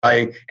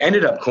I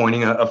ended up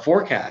coining a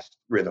forecast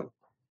rhythm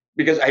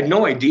because I had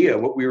no idea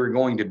what we were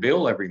going to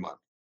bill every month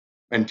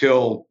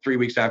until 3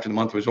 weeks after the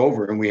month was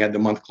over and we had the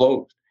month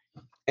closed.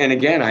 And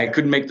again, I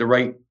couldn't make the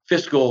right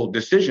fiscal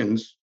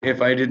decisions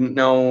if I didn't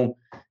know,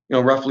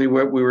 roughly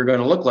what we were going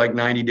to look like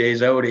 90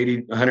 days out,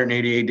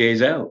 188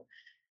 days out.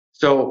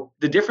 So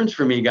the difference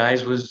for me,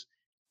 guys, was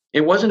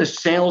it wasn't a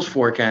sales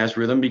forecast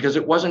rhythm because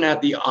it wasn't at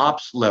the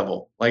ops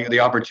level, like the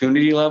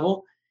opportunity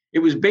level. It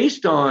was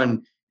based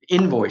on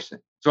invoicing.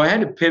 So I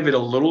had to pivot a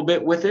little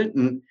bit with it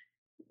and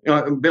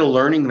a bit of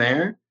learning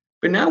there.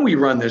 But now we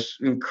run this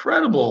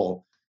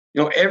incredible,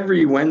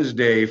 every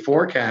Wednesday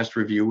forecast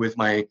review with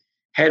my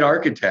head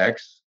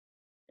architects.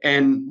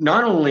 And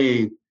not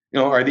only,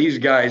 are these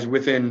guys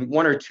within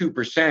 1 or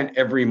 2%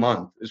 every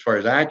month as far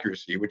as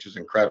accuracy, which is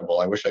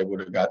incredible. I wish I would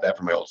have got that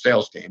from my old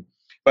sales team.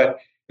 But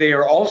they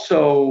are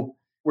also,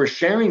 we're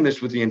sharing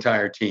this with the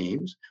entire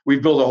teams.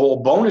 We've built a whole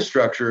bonus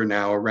structure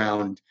now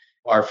around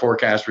our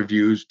forecast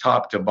reviews,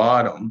 top to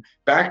bottom.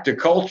 Back to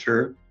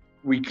culture,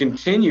 we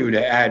continue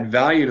to add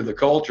value to the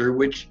culture,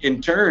 which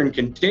in turn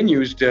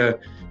continues to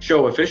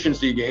show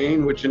efficiency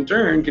gain, which in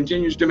turn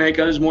continues to make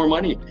us more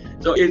money.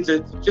 So it's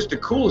just the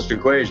coolest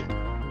equation.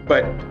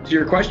 But to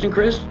your question,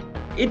 Chris,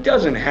 it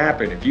doesn't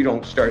happen if you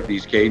don't start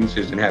these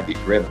cadences and have these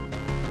rhythms.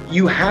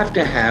 You have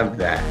to have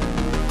that.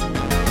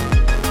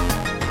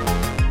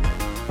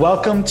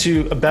 Welcome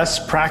to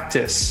Best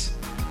Practice,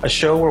 a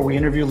show where we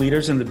interview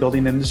leaders in the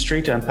building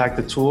industry to unpack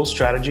the tools,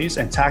 strategies,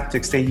 and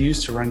tactics they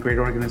use to run great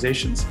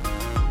organizations.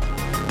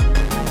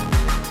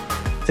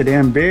 Today,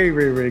 I'm very,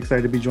 very, very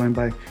excited to be joined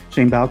by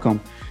Shane Balcombe.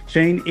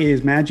 Shane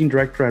is Managing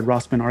Director at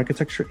Rossmann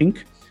Architecture,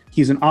 Inc.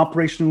 He's an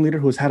operational leader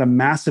who has had a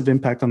massive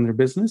impact on their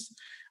business.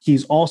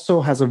 He's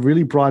also has a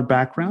really broad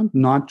background,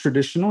 not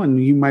traditional,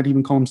 and you might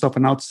even call himself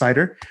an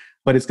outsider.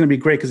 But it's going to be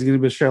great because he's going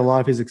to be able to share a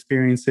lot of his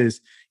experiences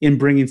in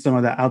bringing some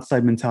of that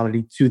outside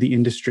mentality to the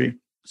industry.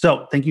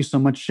 So thank you so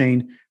much,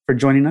 Shane, for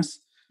joining us.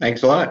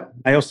 Thanks a lot.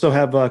 I also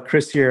have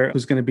Chris here,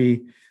 who's going to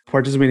be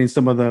participating in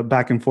some of the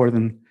back and forth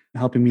and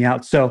helping me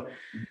out. So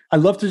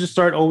I'd love to just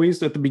start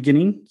always at the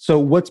beginning. So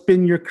what's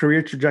been your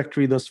career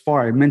trajectory thus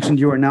far? I mentioned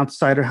you were an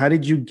outsider. How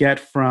did you get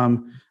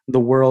from the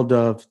world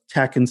of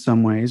tech in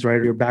some ways,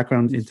 right? Your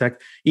background in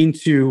tech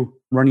into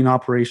running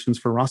operations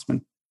for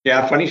Rossmann?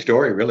 Yeah, funny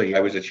story, really. I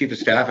was a chief of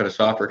staff at a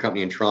software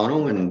company in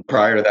Toronto. And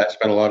prior to that,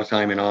 spent a lot of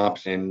time in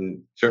ops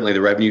and certainly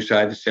the revenue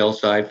side, the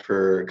sales side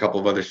for a couple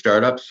of other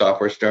startups,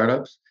 software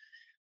startups.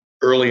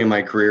 Early in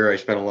my career, I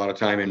spent a lot of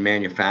time in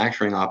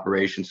manufacturing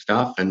operation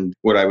stuff and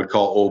what I would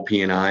call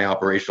OP&I,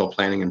 operational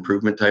planning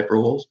improvement type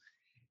roles.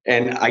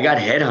 And I got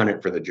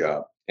headhunted for the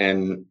job.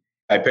 And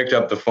I picked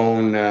up the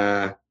phone,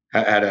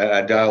 had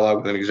a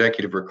dialogue with an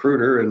executive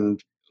recruiter,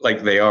 and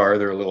like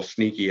they're a little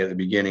sneaky at the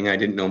beginning. I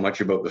didn't know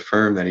much about the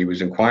firm that he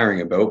was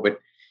inquiring about, but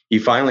he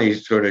finally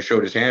sort of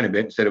showed his hand a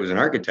bit and said it was an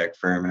architect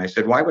firm. And I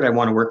said, why would I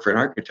want to work for an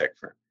architect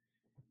firm?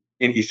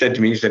 And he said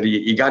to me,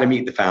 you got to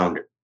meet the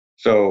founder.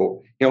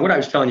 So, what I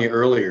was telling you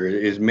earlier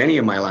is many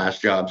of my last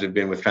jobs have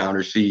been with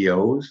founder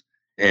CEOs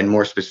and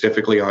more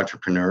specifically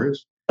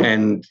entrepreneurs.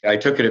 And I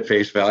took it at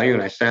face value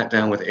and I sat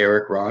down with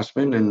Eric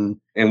Rossmann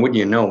and wouldn't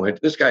you know it,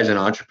 this guy's an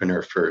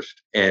entrepreneur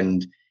first.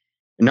 And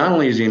not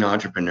only is he an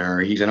entrepreneur,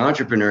 he's an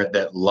entrepreneur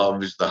that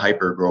loves the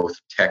hyper-growth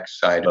tech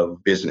side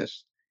of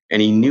business. And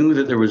he knew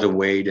that there was a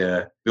way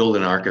to build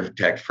an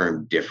architect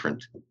firm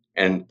different,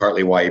 and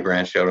partly why he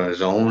branched out on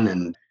his own.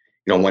 And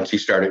once he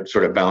started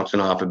sort of bouncing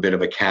off a bit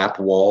of a cap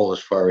wall as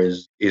far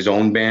as his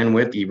own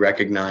bandwidth, he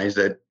recognized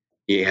that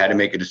he had to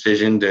make a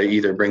decision to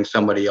either bring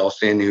somebody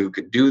else in who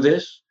could do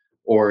this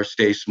or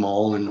stay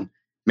small and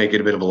make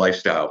it a bit of a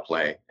lifestyle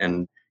play.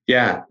 And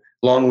yeah,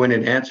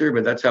 long-winded answer,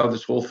 but that's how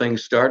this whole thing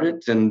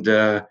started. And,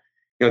 the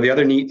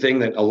other neat thing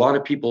that a lot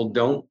of people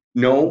don't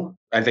know,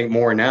 I think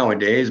more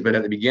nowadays, but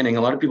at the beginning,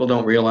 a lot of people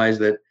don't realize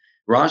that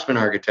Rossmann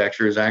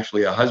Architecture is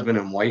actually a husband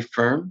and wife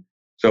firm.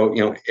 So,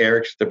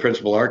 Eric's the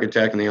principal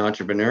architect and the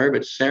entrepreneur,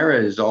 but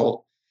Sarah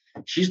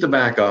she's the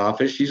back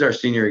office. She's our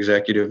senior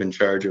executive in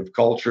charge of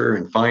culture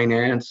and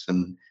finance,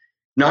 and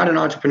not an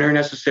entrepreneur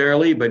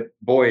necessarily, but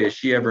boy, is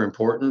she ever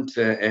important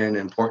and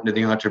important to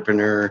the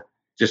entrepreneur,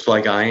 just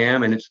like I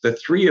am. And it's the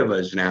three of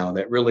us now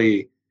that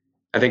really,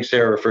 I think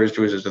Sarah refers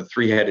to us as a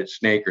three-headed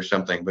snake or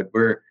something, but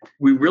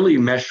we really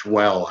mesh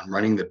well on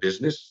running the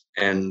business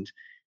and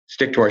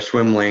stick to our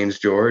swim lanes,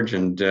 George.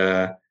 And,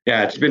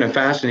 yeah, it's been a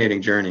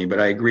fascinating journey, but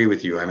I agree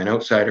with you. I'm an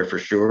outsider for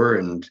sure,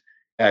 and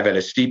I've had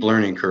a steep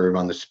learning curve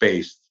on the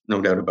space,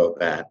 no doubt about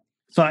that.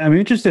 So I'm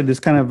interested,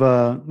 this kind of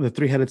the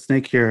three-headed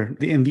snake here,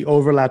 in the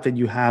overlap that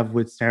you have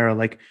with Sarah,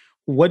 like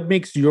what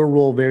makes your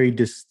role very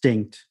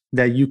distinct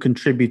that you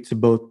contribute to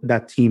both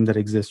that team that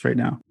exists right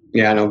now?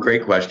 Yeah, no,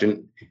 great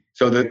question.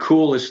 So the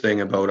coolest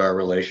thing about our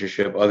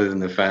relationship, other than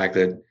the fact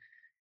that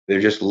they're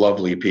just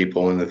lovely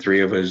people and the three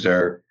of us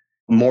are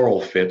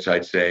moral fits,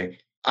 I'd say,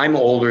 I'm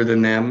older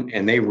than them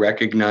and they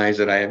recognize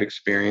that I have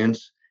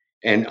experience.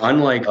 And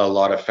unlike a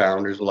lot of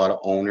founders, a lot of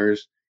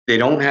owners, they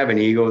don't have an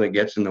ego that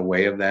gets in the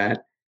way of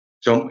that.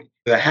 So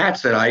the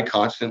hats that I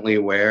constantly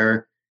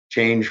wear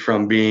change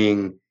from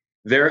being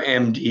their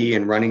MD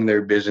and running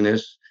their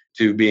business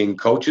to being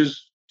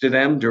coaches to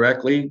them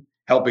directly,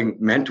 helping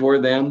mentor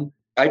them.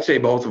 I'd say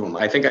both of them.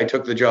 I think I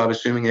took the job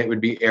assuming it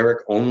would be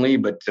Eric only,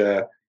 but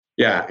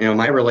yeah,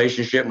 my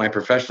relationship, my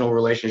professional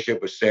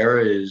relationship with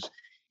Sarah is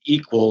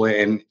equal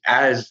and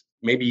as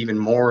maybe even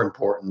more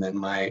important than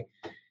my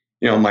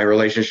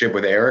relationship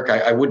with Eric.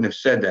 I wouldn't have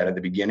said that at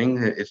the beginning.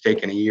 It's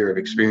taken a year of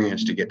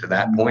experience to get to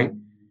that point.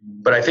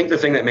 But I think the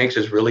thing that makes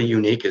us really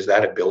unique is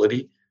that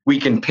ability. We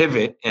can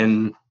pivot.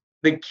 And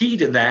the key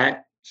to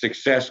that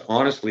success,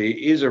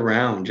 honestly, is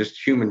around just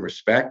human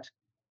respect.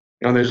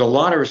 There's a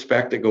lot of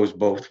respect that goes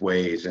both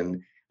ways.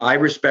 And I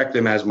respect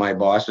them as my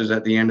bosses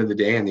at the end of the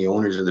day and the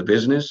owners of the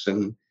business.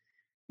 And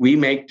we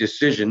make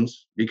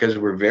decisions because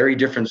we're very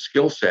different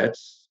skill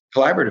sets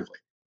collaboratively.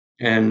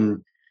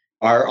 And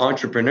our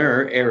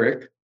entrepreneur,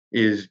 Eric,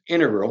 is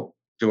integral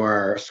to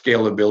our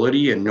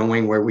scalability and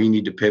knowing where we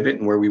need to pivot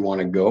and where we want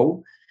to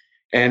go.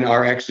 And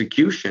our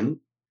execution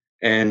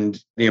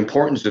and the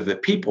importance of the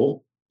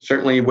people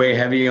certainly weigh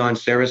heavy on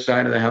Sarah's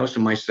side of the house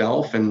and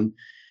myself. And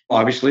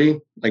obviously,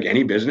 like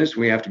any business,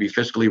 we have to be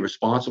fiscally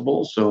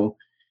responsible. So,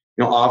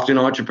 often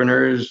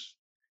entrepreneurs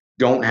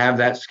don't have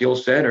that skill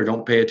set or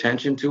don't pay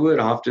attention to it.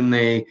 Often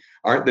they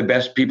aren't the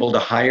best people to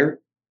hire.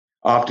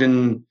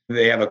 Often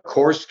they have a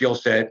core skill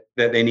set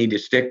that they need to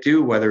stick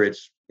to, whether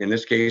it's, in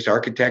this case,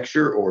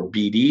 architecture or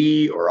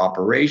BD or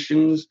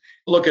operations.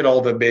 Look at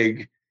all the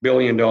big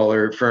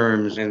billion-dollar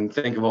firms and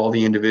think of all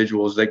the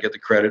individuals that get the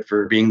credit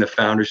for being the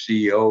founder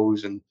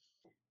CEOs. And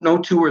no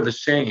two are the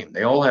same.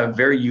 They all have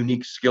very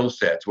unique skill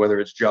sets, whether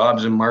it's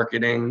jobs and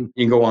marketing.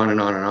 You can go on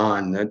and on and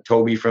on.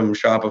 Toby from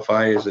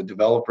Shopify is a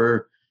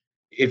developer.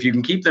 If you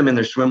can keep them in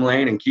their swim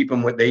lane and keep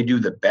them what they do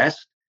the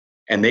best,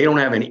 and they don't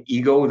have an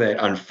ego that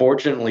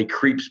unfortunately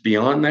creeps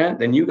beyond that,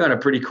 then you got a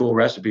pretty cool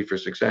recipe for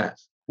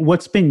success.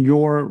 What's been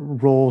your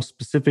role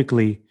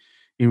specifically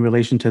in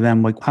relation to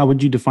them? Like, how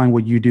would you define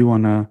what you do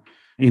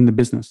in the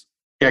business?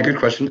 Yeah, good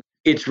question.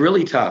 It's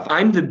really tough.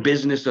 I'm the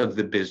business of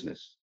the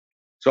business.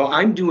 So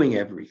I'm doing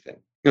everything.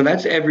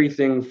 That's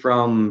everything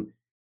from,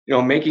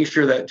 making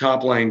sure that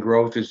top line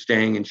growth is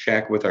staying in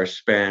check with our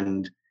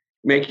spend,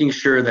 making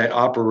sure that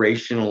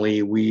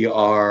operationally we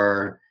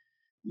are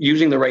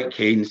using the right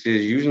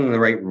cadences, using the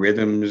right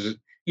rhythms,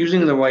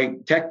 using the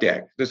right tech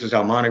deck. This is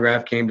how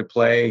Monograph came to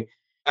play.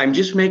 I'm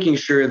just making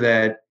sure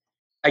that,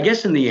 I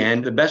guess in the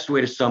end, the best way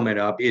to sum it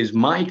up is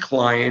my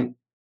client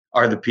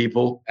are the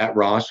people at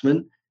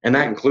Rossmann, and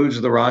that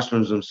includes the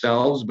Rossmanns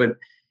themselves, but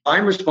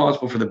I'm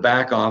responsible for the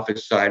back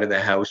office side of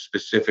the house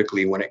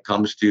specifically when it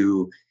comes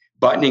to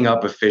buttoning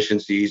up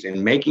efficiencies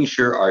and making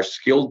sure our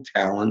skilled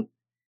talent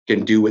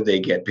can do what they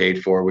get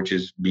paid for, which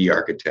is be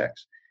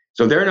architects.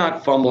 So they're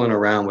not fumbling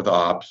around with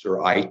ops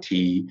or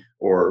IT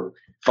or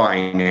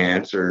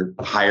finance or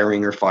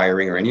hiring or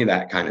firing or any of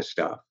that kind of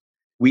stuff.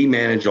 We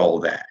manage all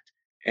of that.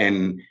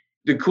 And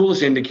the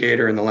coolest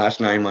indicator in the last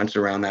 9 months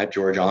around that,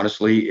 George,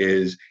 honestly,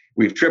 is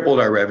we've tripled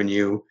our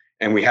revenue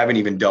and we haven't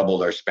even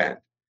doubled our spend.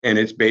 And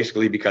it's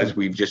basically because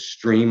we've just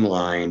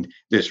streamlined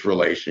this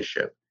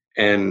relationship.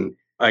 And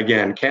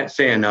again, can't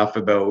say enough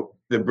about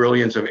the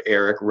brilliance of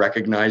Eric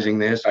recognizing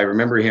this. I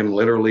remember him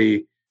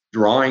literally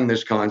drawing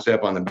this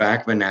concept on the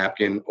back of a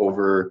napkin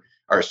over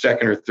our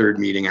second or third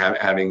meeting,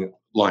 having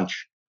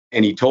lunch.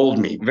 And he told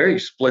me very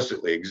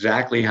explicitly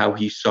exactly how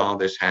he saw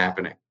this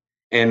happening.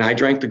 And I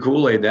drank the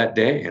Kool-Aid that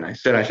day. And I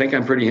said, I think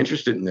I'm pretty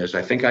interested in this.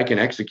 I think I can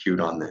execute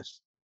on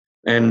this.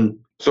 And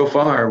so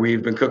far,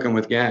 we've been cooking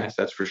with gas,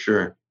 that's for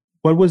sure.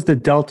 What was the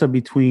delta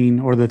between,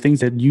 or the things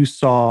that you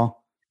saw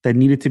that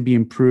needed to be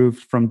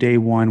improved from day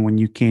one when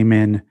you came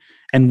in?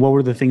 And what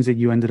were the things that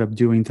you ended up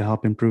doing to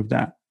help improve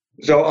that?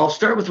 So I'll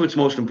start with what's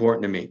most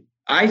important to me.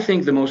 I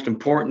think the most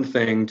important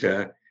thing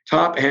to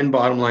top and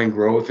bottom line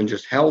growth and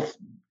just health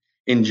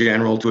in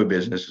general to a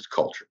business is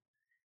culture.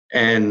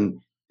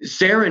 And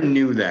Sarah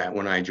knew that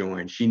when I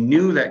joined. She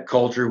knew that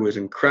culture was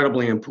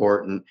incredibly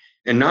important,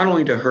 and not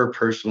only to her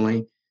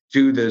personally,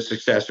 to the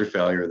success or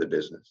failure of the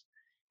business.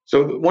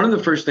 So one of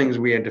the first things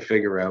we had to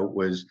figure out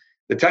was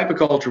the type of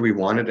culture we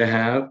wanted to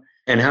have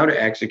and how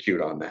to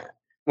execute on that.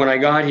 When I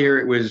got here,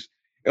 it was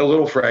a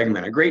little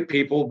fragmented. Great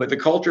people, but the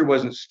culture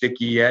wasn't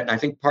sticky yet. And I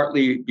think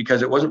partly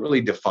because it wasn't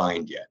really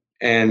defined yet.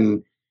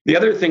 And the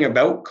other thing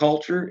about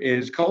culture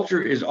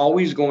is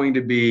always going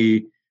to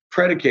be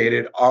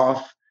predicated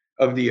off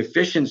of the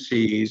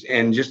efficiencies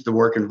and just the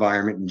work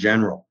environment in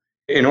general.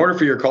 In order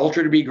for your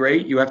culture to be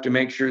great, you have to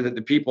make sure that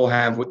the people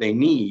have what they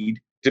need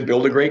to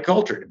build a great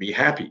culture, to be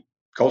happy.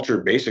 Culture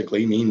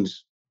basically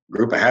means a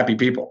group of happy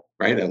people,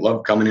 right? That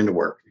love coming into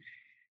work.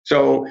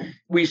 So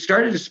we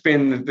started to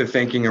spin the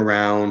thinking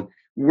around,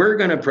 we're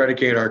going to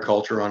predicate our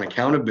culture on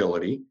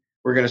accountability.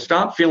 We're going to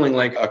stop feeling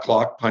like a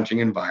clock punching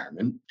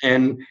environment.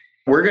 And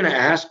we're going to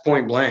ask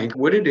point blank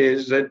what it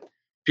is that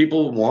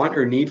people want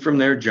or need from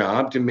their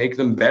job to make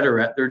them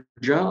better at their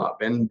job.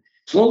 And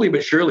slowly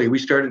but surely, we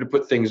started to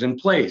put things in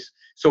place.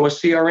 So a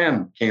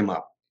CRM came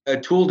up. A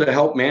tool to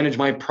help manage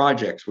my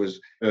projects was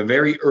a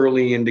very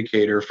early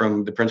indicator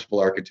from the principal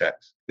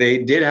architects. They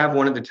did have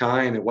one at the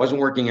time. It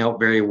wasn't working out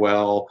very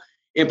well.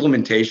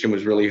 implementation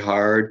was really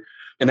hard.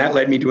 And that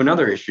led me to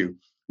another issue.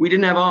 We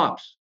didn't have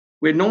ops.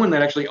 We had no one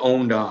that actually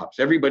owned ops.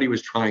 Everybody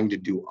was trying to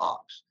do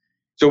ops.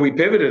 So we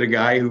pivoted a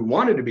guy who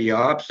wanted to be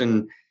ops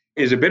and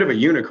is a bit of a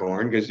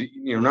unicorn because,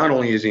 not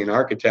only is he an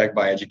architect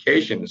by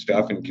education and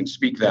stuff and can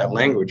speak that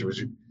language,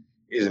 which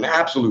is an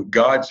absolute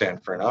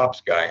godsend for an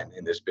ops guy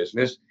in this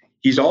business.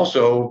 He's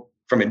also,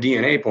 from a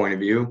DNA point of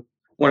view,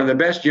 one of the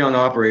best young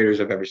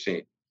operators I've ever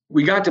seen.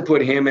 We got to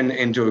put him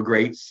into a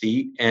great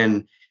seat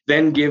and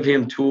then give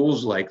him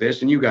tools like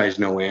this. And you guys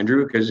know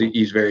Andrew because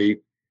he's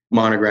very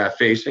Monograph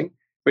facing,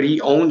 but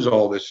he owns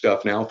all this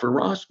stuff now for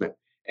Rossmann.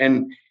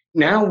 And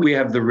now we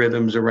have the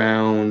rhythms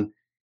around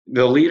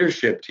the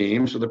leadership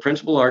team. So the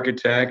principal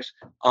architects,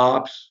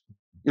 ops,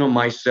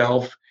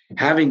 myself,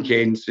 having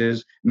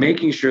cadences,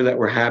 making sure that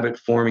we're habit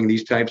forming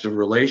these types of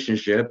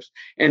relationships.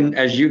 And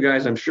as you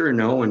guys, I'm sure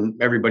know, and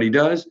everybody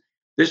does,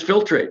 this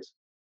filtrates.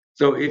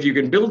 So if you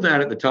can build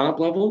that at the top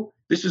level,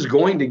 this is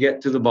going to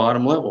get to the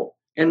bottom level.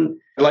 And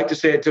I like to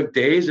say it took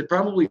days. It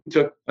probably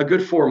took a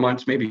good 4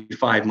 months, maybe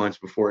 5 months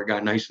before it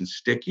got nice and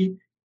sticky.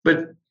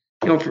 But,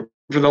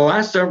 for the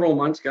last several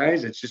months,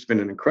 guys, it's just been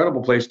an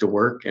incredible place to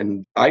work.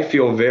 And I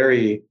feel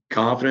very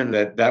confident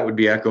that that would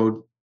be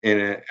echoed in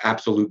an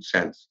absolute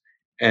sense.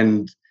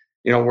 And,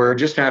 we're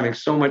just having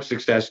so much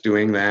success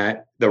doing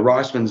that. The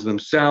Rossmanns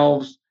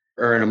themselves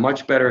are in a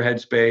much better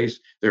headspace.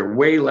 They're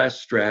way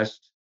less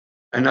stressed.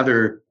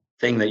 Another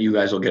thing that you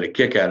guys will get a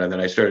kick out of that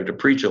I started to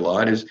preach a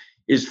lot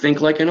is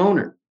think like an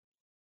owner.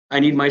 I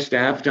need my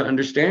staff to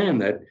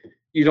understand that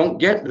you don't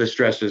get the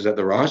stresses that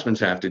the Rossmanns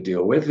have to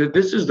deal with.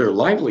 This is their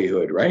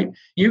livelihood, right?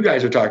 You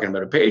guys are talking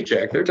about a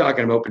paycheck. They're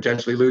talking about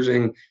potentially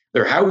losing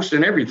their house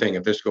and everything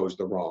if this goes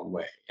the wrong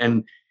way.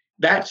 And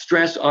that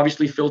stress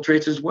obviously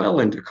filtrates as well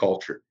into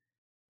culture.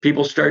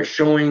 People start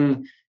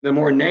showing the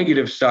more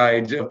negative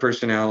sides of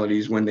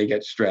personalities when they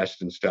get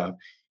stressed and stuff.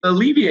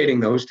 Alleviating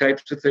those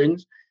types of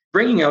things,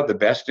 bringing out the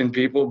best in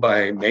people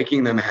by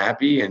making them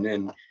happy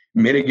and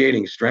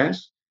mitigating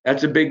stress,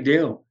 that's a big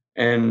deal.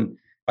 And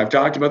I've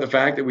talked about the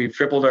fact that we've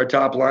tripled our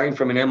top line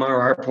from an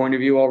MRR point of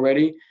view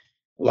already.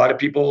 A lot of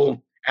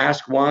people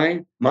ask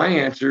why. My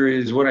answer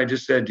is what I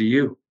just said to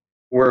you.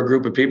 We're a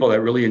group of people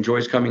that really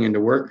enjoys coming into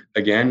work.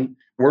 Again,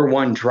 we're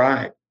one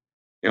tribe.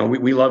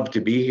 We love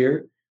to be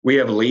here. We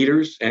have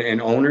leaders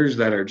and owners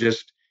that are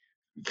just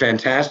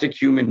fantastic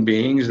human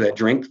beings that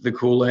drink the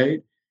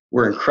Kool-Aid.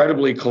 We're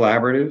incredibly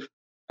collaborative.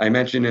 I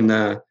mentioned in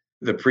the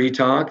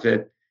pre-talk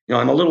that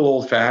I'm a little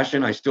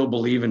old-fashioned. I still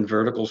believe in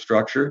vertical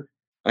structure.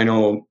 I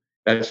know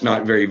that's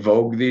not very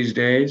vogue these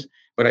days,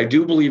 but I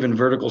do believe in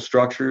vertical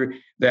structure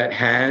that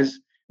has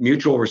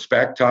mutual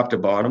respect top to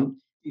bottom,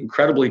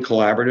 incredibly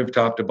collaborative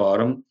top to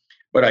bottom.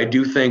 But I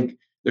do think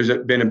there's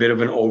been a bit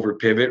of an over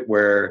pivot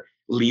where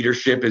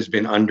leadership has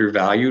been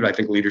undervalued. I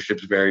think leadership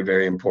is very,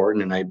 very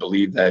important, and I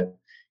believe that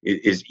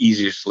it is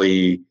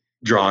easily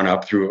drawn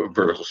up through a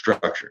vertical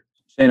structure.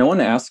 And I want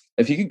to ask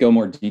if you could go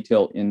more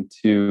detail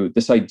into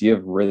this idea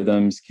of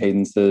rhythms,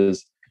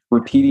 cadences,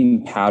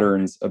 repeating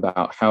patterns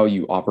about how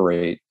you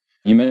operate.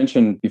 You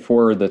mentioned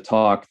before the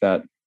talk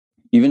that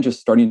even just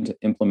starting to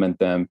implement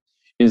them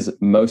is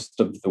most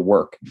of the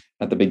work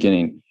at the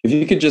beginning. If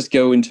you could just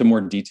go into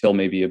more detail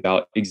maybe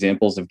about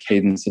examples of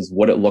cadences,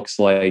 what it looks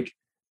like,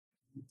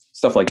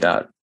 stuff like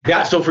that.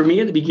 Yeah, so for me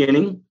at the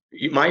beginning,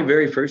 my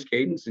very first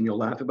cadence, and you'll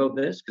laugh about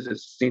this because it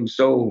seems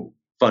so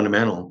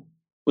fundamental,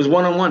 was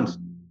one-on-ones.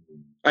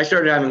 I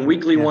started having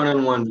weekly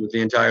one-on-ones with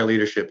the entire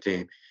leadership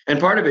team. And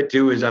part of it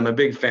too is I'm a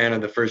big fan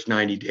of the first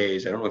 90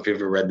 days. I don't know if you've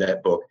ever read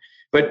that book,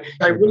 but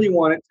I really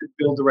wanted to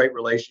build the right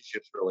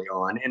relationships early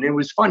on. And it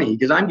was funny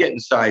because I'm getting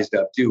sized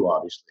up too,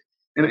 obviously.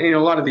 And a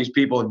lot of these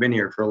people have been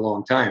here for a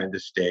long time at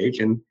this stage.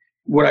 And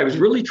what I was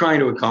really trying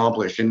to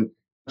accomplish, and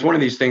it's one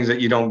of these things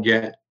that you don't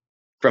get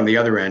from the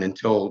other end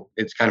until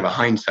it's kind of a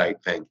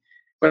hindsight thing.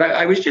 But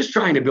I was just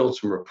trying to build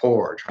some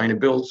rapport, trying to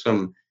build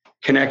some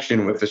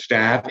connection with the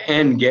staff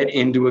and get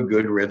into a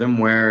good rhythm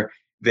where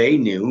they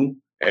knew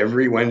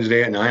every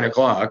Wednesday at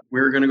 9:00, we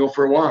were going to go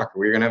for a walk.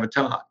 We were going to have a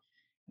talk.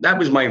 That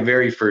was my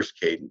very first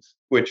cadence,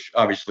 which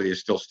obviously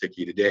is still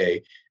sticky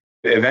today.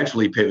 It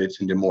eventually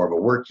pivots into more of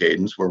a work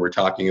cadence where we're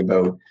talking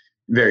about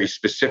very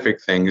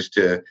specific things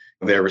to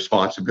their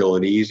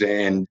responsibilities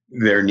and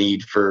their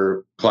need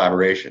for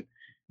collaboration.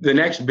 The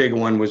next big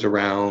one was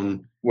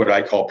around what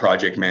I call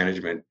project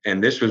management.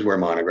 And this was where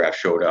Monograph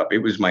showed up. It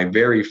was my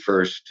very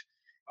first,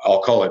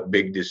 I'll call it,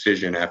 big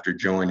decision after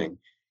joining.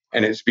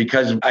 And it's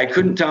because I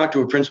couldn't talk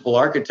to a principal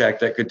architect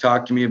that could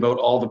talk to me about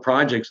all the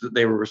projects that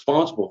they were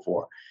responsible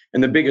for.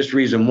 And the biggest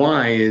reason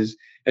why is,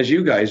 as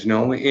you guys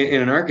know,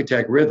 in an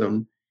architect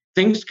rhythm,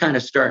 things kind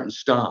of start and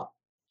stop.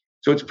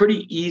 So it's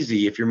pretty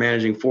easy if you're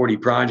managing 40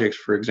 projects,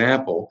 for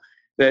example,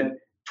 that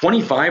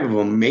 25 of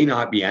them may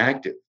not be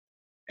active.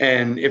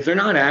 And if they're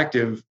not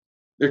active,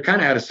 they're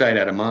kind of out of sight,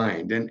 out of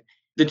mind. And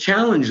the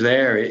challenge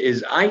there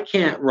is I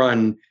can't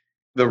run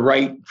the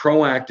right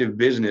proactive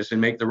business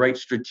and make the right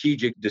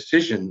strategic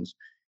decisions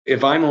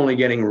if I'm only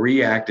getting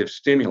reactive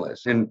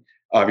stimulus. And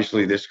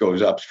obviously this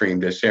goes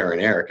upstream to Sarah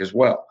and Eric as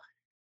well.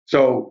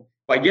 So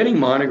by getting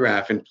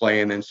Monograph in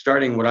play and then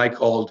starting what I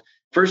called,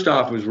 first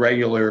off, was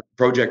regular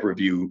project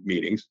review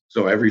meetings.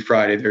 So every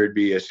Friday there'd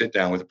be a sit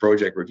down with a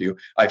project review.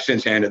 I've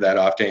since handed that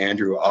off to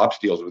Andrew. Ops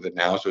deals with it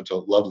now, so it's a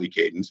lovely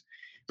cadence.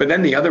 But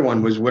then the other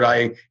one was what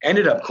I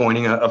ended up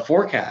coining a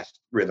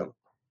forecast rhythm,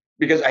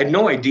 because I had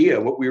no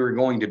idea what we were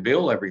going to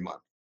bill every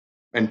month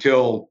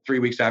until 3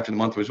 weeks after the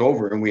month was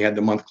over and we had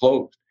the month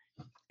closed.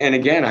 And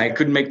again, I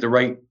couldn't make the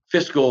right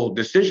fiscal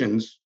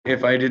decisions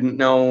if I didn't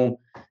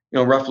know,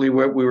 roughly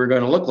what we were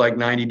going to look like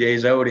 90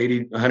 days out,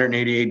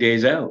 188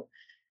 days out.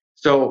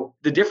 So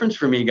the difference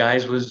for me,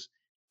 guys, was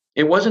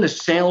it wasn't a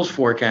sales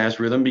forecast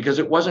rhythm because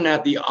it wasn't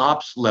at the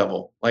ops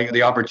level, like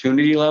the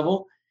opportunity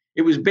level.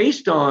 It was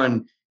based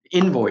on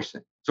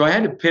invoicing. So I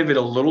had to pivot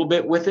a little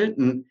bit with it,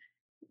 and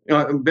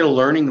a bit of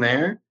learning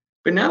there.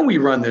 But now we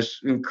run this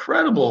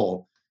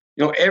incredible,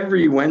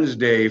 every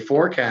Wednesday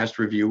forecast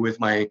review with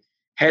my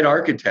head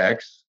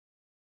architects.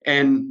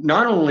 And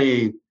not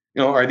only,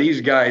 are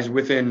these guys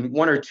within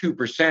 1 or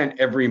 2%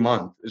 every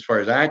month as far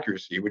as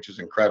accuracy, which is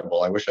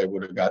incredible. I wish I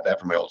would have got that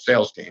from my old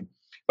sales team.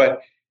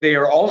 But they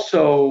are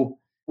also,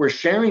 we're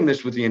sharing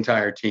this with the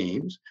entire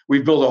teams.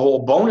 We've built a whole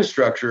bonus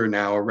structure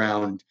now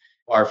around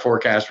our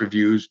forecast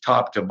reviews,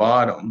 top to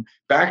bottom.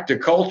 Back to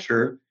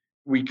culture,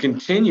 we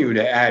continue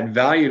to add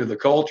value to the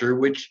culture,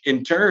 which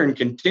in turn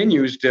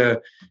continues to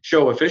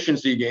show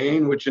efficiency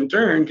gain, which in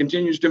turn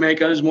continues to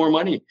make us more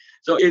money.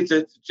 So it's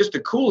just the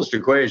coolest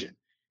equation.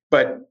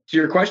 But to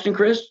your question,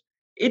 Chris,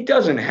 it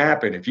doesn't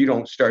happen if you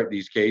don't start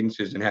these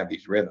cadences and have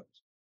these rhythms.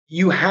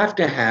 You have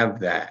to have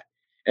that.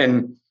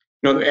 And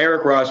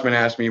Eric Rossman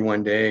asked me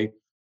one day, a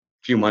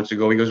few months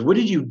ago, he goes, "What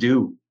did you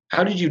do?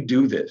 How did you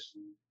do this?"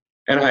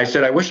 And I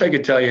said, "I wish I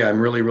could tell you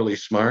I'm really, really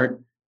smart,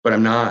 but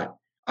I'm not.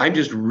 I'm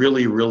just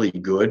really, really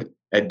good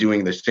at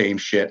doing the same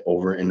shit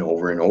over and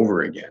over and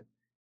over again."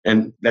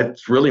 And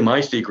that's really my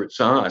secret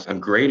sauce.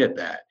 I'm great at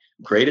that.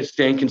 I'm great at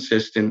staying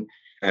consistent.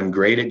 I'm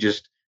great at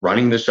just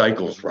running the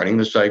cycles.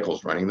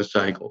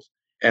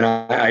 And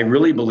I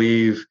really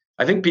believe,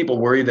 I think people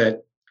worry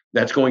that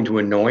that's going to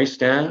annoy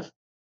staff.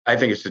 I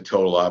think it's the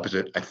total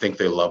opposite. I think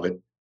they love it.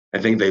 I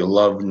think they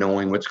love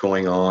knowing what's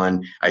going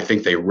on. I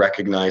think they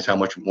recognize how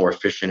much more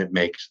efficient it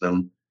makes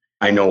them.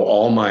 I know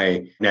all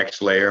my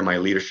next layer, my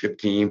leadership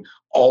team,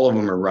 all of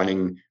them are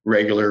running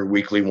regular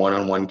weekly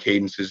one-on-one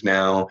cadences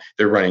now.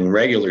 They're running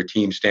regular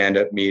team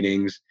stand-up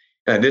meetings.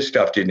 And this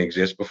stuff didn't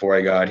exist before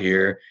I got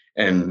here.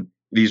 And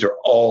these are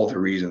all the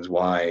reasons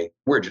why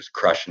we're just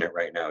crushing it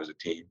right now as a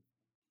team.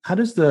 How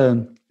does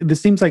this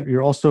seems like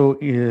you're also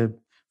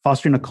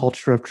fostering a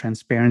culture of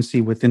transparency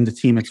within the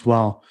team as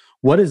well.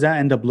 What does that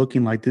end up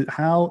looking like?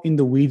 How in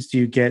the weeds do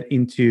you get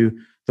into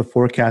the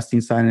forecasting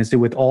side? And is it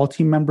with all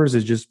team members?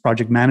 Is it just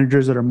project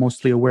managers that are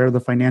mostly aware of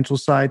the financial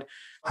side?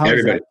 How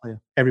Everybody. does that play?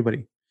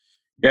 Everybody.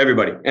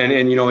 Everybody. And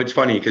it's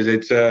funny because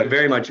it's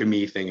very much a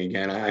me thing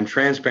again. I'm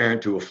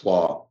transparent to a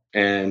flaw.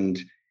 And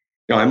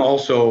I'm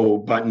also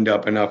buttoned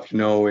up enough to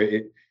know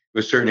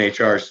with certain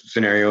HR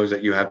scenarios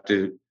that you have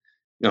to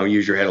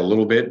use your head a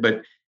little bit.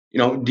 But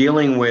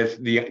dealing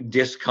with the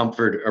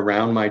discomfort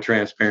around my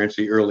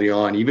transparency early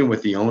on, even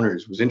with the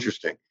owners, was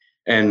interesting.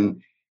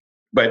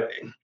 But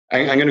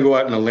I'm going to go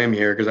out on a limb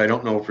here because I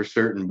don't know for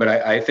certain, but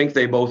I think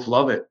they both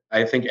love it.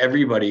 I think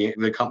everybody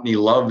in the company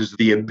loves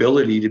the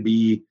ability to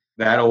be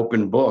that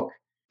open book.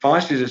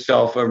 Fosters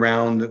itself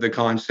around the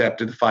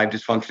concept of the 5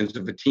 dysfunctions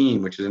of a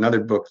team, which is another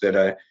book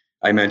that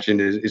I mentioned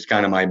is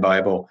kind of my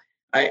Bible.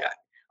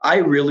 I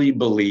really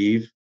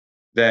believe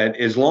that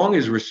as long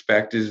as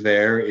respect is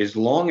there, as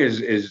long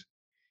as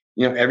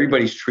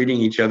everybody's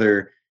treating each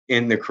other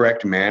in the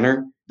correct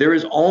manner, there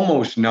is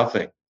almost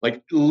nothing,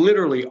 like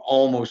literally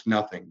almost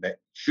nothing, that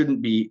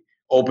shouldn't be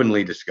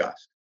openly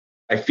discussed.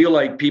 I feel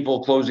like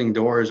people closing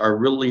doors are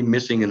really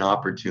missing an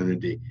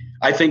opportunity.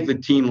 I think the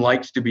team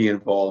likes to be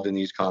involved in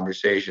these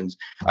conversations.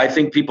 I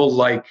think people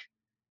like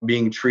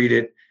being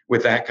treated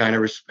with that kind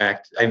of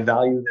respect. I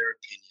value their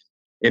opinion.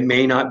 It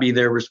may not be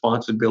their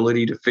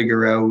responsibility to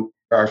figure out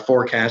our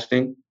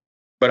forecasting,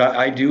 but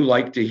I do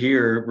like to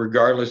hear,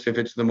 regardless if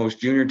it's the most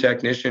junior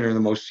technician or the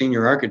most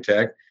senior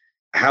architect,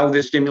 how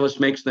this stimulus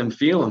makes them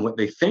feel and what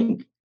they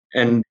think.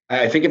 And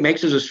I think it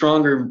makes us a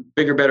stronger,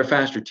 bigger, better,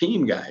 faster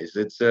team, guys.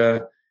 It's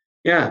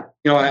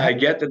I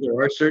get that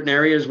there are certain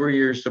areas where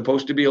you're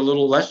supposed to be a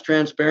little less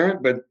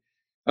transparent, but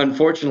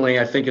unfortunately,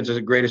 I think it's a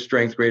greatest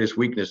strength, greatest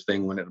weakness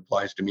thing when it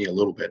applies to me a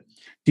little bit.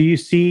 Do you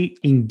see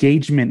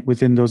engagement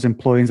within those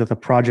employees at the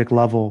project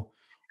level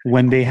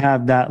when they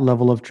have that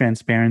level of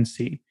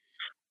transparency?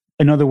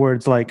 In other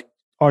words, like,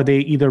 are they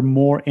either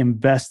more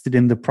invested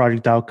in the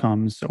project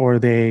outcomes, or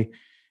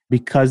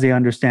because they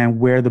understand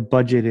where the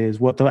budget is,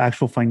 what the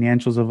actual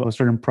financials of a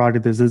certain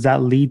project is? Does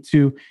that lead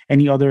to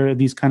any other of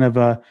these kind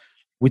of,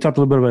 we talked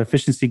a little bit about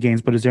efficiency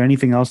gains, but is there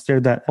anything else there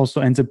that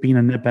also ends up being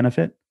a net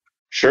benefit?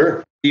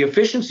 Sure. The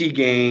efficiency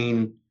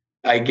gain,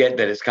 I get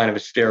that it's kind of a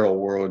sterile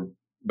world,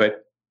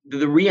 but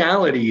the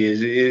reality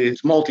is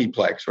it's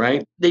multiplex,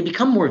 right? They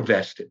become more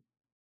vested,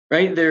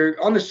 right? They're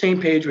on the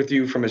same page with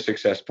you from a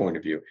success point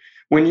of view.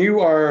 When you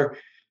are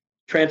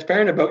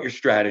transparent about your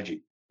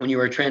strategy, when you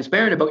are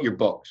transparent about your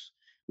books,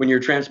 when you're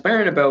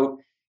transparent about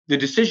the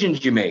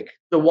decisions you make,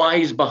 the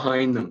whys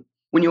behind them,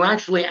 when you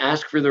actually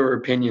ask for their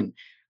opinion,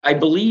 I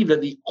believe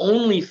that the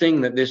only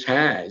thing that this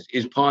has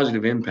is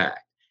positive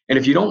impact. And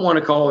if you don't want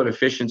to call it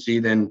efficiency,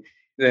 then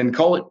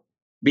call it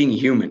being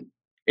human.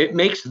 It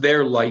makes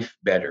their life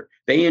better.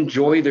 They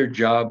enjoy their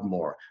job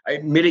more.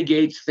 It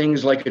mitigates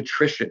things like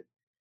attrition.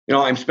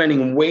 I'm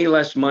spending way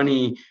less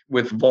money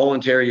with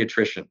voluntary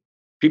attrition.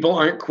 People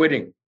aren't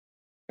quitting,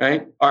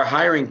 right? Our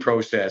hiring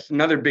process,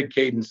 another big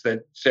cadence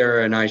that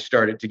Sarah and I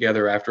started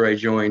together after I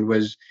joined,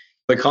 was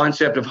the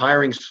concept of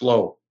hiring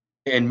slow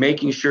and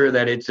making sure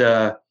that it's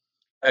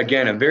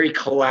again, a very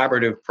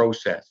collaborative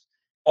process.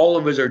 All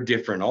of us are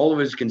different. All of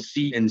us can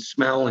see and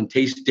smell and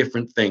taste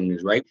different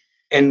things, right?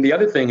 And the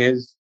other thing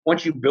is,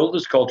 once you build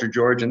this culture,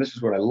 George, and this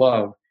is what I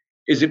love,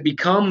 is it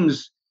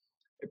becomes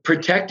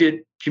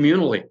protected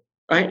communally,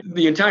 right?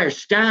 The entire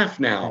staff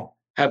now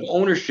have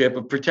ownership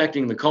of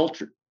protecting the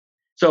culture.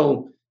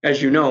 So,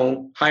 as you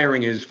know,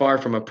 hiring is far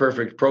from a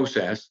perfect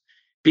process.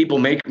 People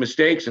make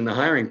mistakes in the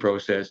hiring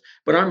process,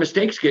 but our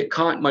mistakes get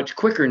caught much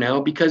quicker now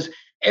because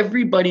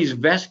everybody's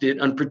vested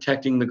on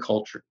protecting the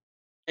culture.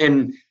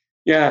 And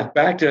yeah,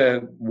 back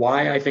to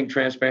why I think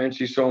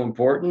transparency is so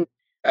important.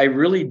 I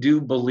really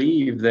do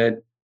believe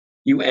that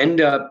you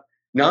end up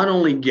not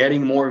only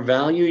getting more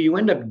value, you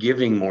end up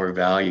giving more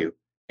value.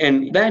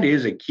 And that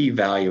is a key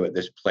value at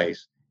this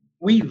place.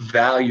 We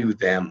value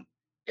them.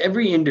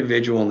 Every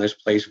individual in this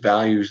place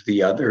values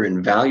the other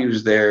and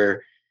values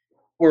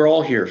we're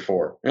all here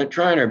for, and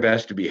trying our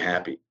best to be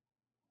happy,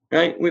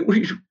 right?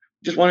 We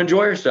just want to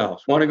enjoy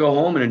ourselves, want to go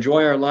home and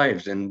enjoy our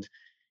lives. And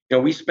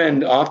we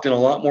spend often a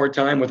lot more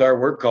time with our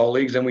work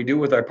colleagues than we do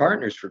with our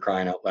partners, for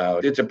crying out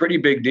loud. It's a pretty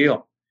big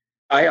deal.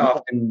 I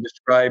often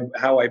describe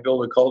how I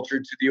build a culture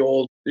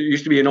to there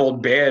used to be an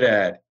old bed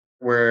ad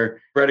where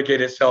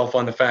predicate itself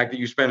on the fact that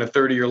you spend a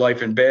third of your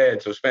life in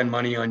bed, so spend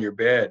money on your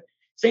bed.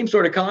 Same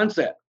sort of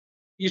concept.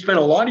 You spend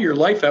a lot of your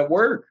life at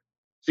work,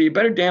 so you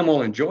better damn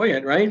well enjoy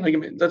it, right? Like,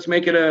 let's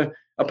make it a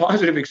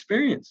positive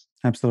experience.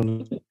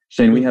 Absolutely.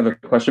 Shane, we have a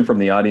question from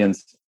the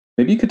audience.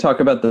 Maybe you could talk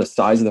about the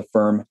size of the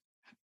firm,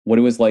 what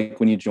it was like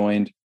when you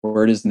joined,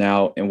 where it is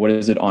now, and what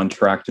is it on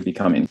track to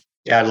becoming?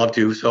 Yeah, I'd love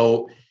to.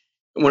 So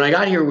when I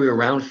got here, we were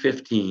around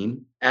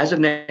 15. As of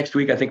next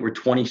week, I think we're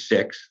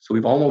 26. So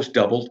we've almost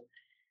doubled.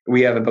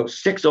 We have about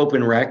 6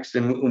 open recs,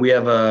 and we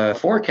have a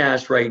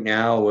forecast right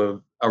now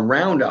of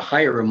around a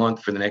hire a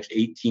month for the next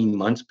 18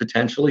 months,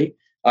 potentially.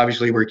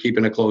 Obviously, we're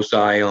keeping a close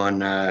eye on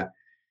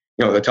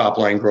the top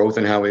line growth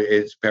and how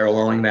it's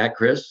paralleling that,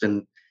 Chris,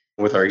 and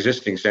with our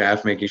existing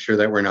staff, making sure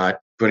that we're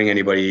not putting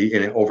anybody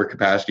in an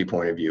overcapacity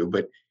point of view.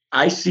 But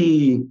I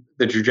see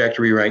the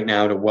trajectory right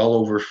now to well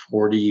over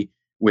 40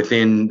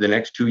 within the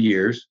next 2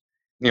 years.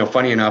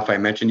 Funny enough, I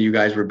mentioned to you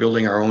guys we're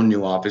building our own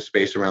new office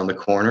space around the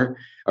corner.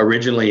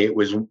 Originally, it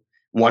was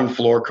 1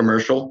 floor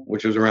commercial,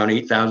 which was around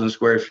 8,000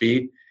 square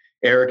feet.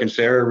 Eric and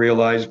Sarah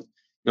realized,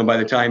 by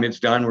the time it's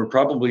done, we're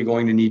probably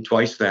going to need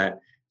twice that.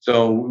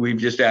 So we've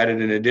just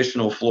added an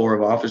additional floor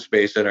of office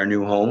space at our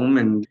new home.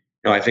 And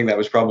I think that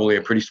was probably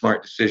a pretty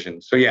smart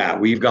decision. So yeah,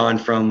 we've gone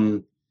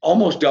from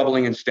almost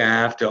doubling in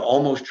staff to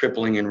almost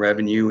tripling in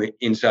revenue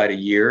inside a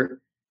year.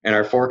 And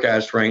our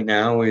forecast right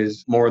now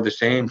is more of the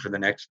same for the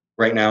next.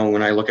 Right now,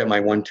 when I look at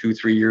my 1, 2,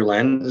 3 year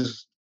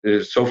lens,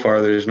 so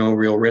far there's no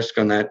real risk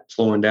on that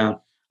slowing down.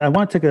 I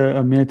want to take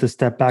a minute to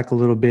step back a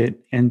little bit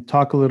and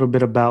talk a little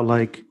bit about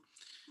like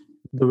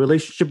the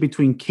relationship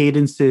between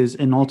cadences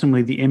and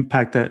ultimately the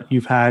impact that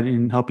you've had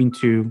in helping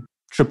to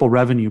triple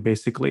revenue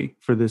basically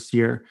for this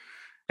year.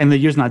 And the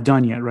year's not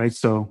done yet, right?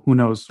 So who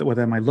knows what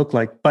that might look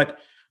like. But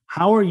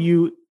how are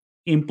you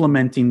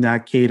implementing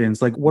that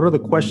cadence? Like, what are the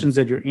questions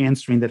that you're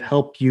answering that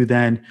help you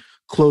then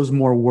close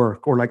more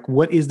work? Or like,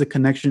 what is the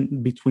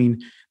connection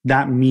between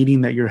that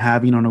meeting that you're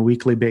having on a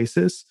weekly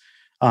basis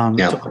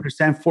to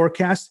understand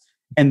forecasts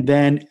and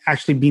then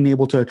actually being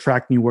able to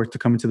attract new work to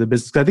come into the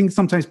business? 'Cause I think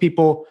sometimes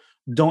people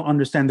don't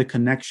understand the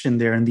connection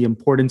there and the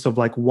importance of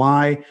like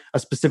why a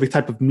specific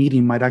type of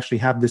meeting might actually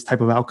have this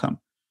type of outcome.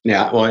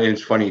 Yeah, well,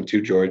 it's funny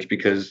too, George,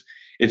 because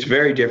it's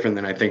very different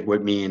than I think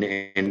what me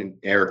and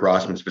Eric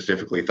Rossman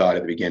specifically thought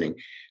at the beginning.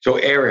 So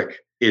Eric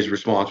is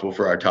responsible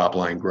for our top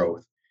line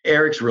growth.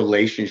 Eric's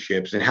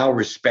relationships and how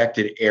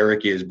respected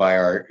Eric is by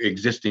our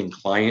existing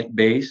client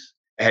base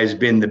has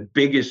been the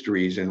biggest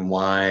reason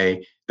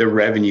why the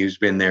revenue's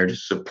been there to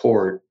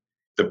support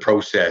the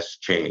process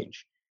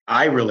change.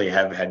 I really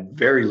have had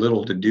very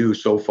little to do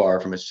so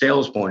far from a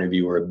sales point of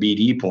view or a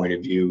BD point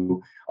of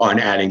view on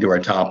adding to our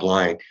top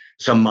line.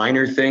 Some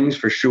minor things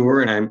for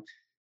sure, and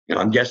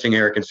I'm guessing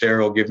Eric and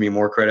Sarah will give me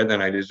more credit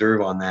than I deserve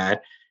on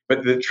that.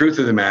 But the truth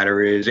of the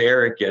matter is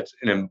Eric gets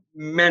an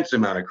immense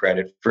amount of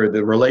credit for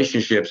the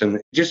relationships and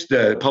just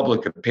the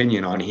public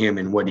opinion on him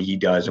and what he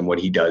does and what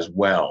he does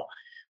well.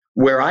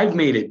 Where I've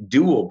made it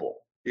doable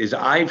is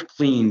I've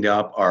cleaned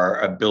up our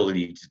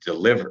ability to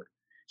deliver.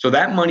 So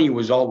that money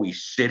was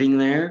always sitting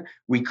there.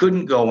 We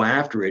couldn't go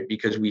after it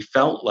because we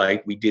felt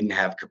like we didn't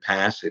have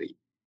capacity.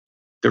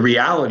 The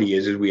reality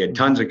is we had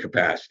tons of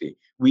capacity.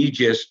 We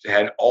just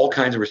had all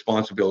kinds of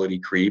responsibility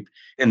creep,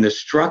 and the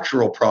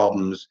structural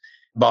problems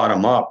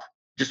bottom up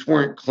just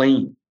weren't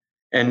clean.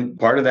 And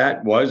part of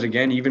that was,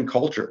 again, even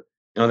culture.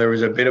 There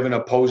was a bit of an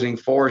opposing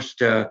force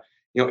to,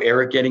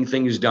 Eric getting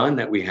things done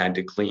that we had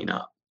to clean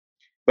up.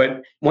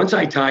 But once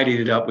I tidied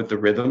it up with the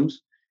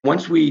rhythms,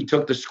 once we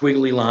took the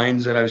squiggly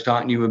lines that I was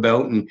talking to you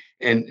about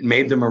and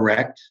made them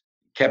erect,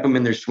 kept them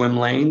in their swim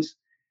lanes,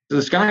 so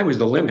the sky was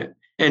the limit.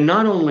 And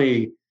not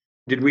only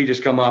did we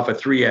just come off a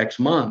 3x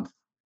month,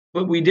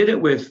 but we did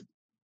it with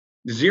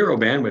zero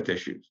bandwidth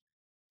issues.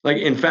 Like,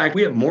 in fact,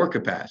 we have more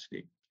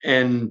capacity.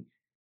 And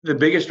the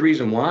biggest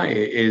reason why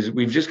is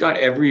we've just got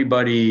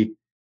everybody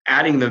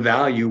adding the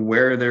value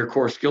where their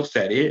core skill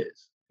set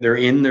is. They're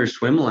in their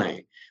swim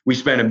lane. We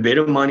spent a bit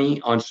of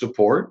money on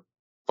support.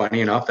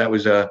 Funny enough, that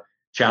was a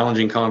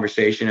challenging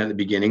conversation at the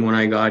beginning when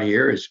I got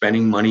here, is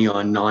spending money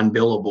on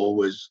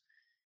non-billable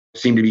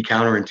seemed to be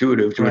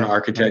counterintuitive to an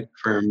architect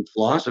firm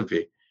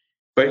philosophy.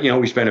 But,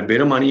 we spent a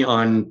bit of money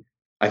on,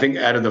 I think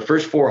out of the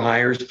first 4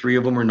 hires, 3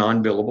 of them were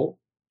non-billable.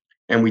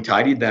 And we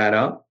tidied that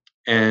up.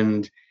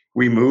 And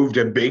we moved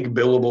a big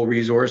billable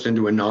resource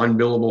into a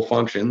non-billable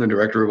function, the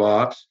director of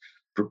ops.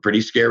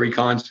 Pretty scary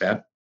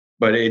concept.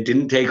 But it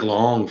didn't take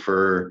long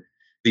for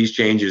these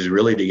changes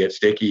really to get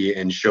sticky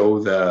and show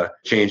the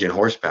change in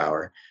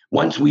horsepower.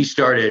 Once we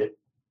started,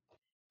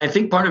 I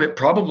think part of it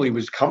probably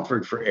was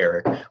comfort for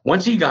Eric.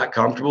 Once he got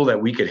comfortable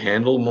that we could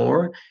handle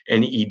more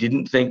and he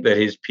didn't think that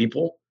his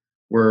people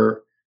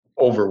were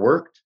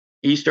overworked,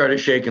 he started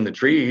shaking the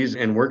trees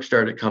and work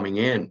started coming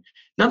in.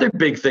 Another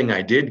big thing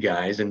I did,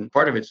 guys, and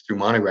part of it's through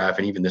Monograph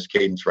and even this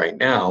cadence right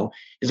now,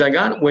 is I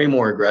got way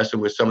more aggressive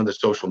with some of the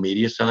social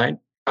media side.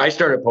 I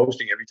started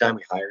posting every time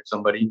we hired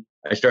somebody.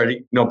 I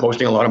started,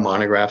 posting a lot of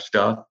Monograph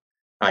stuff.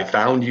 I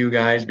found you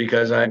guys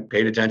because I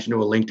paid attention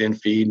to a LinkedIn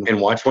feed and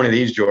watched one of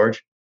these,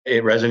 George.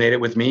 It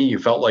resonated with me. You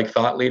felt like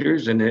thought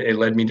leaders, and it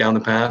led me down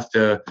the path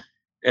to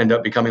end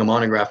up becoming a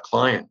Monograph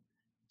client.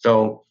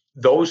 So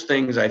those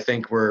things, I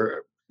think,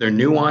 they're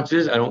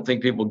nuances. I don't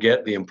think people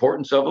get the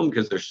importance of them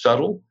because they're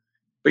subtle.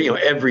 But,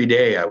 every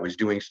day I was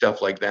doing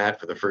stuff like that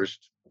for the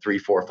first 3,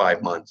 4,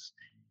 5 months.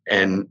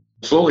 And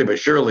slowly but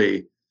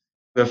surely,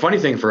 the funny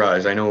thing for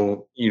us, I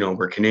know,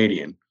 we're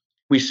Canadian.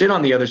 We sit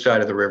on the other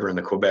side of the river in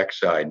the Quebec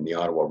side in the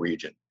Ottawa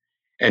region.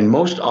 And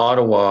most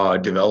Ottawa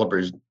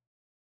developers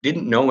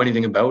didn't know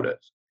anything about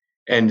us.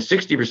 And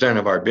 60%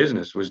 of our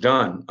business was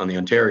done on the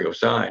Ontario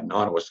side and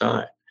Ottawa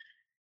side.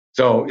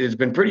 So it's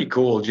been pretty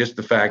cool, just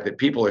the fact that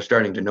people are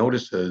starting to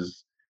notice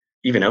us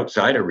even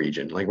outside a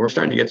region. Like, we're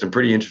starting to get some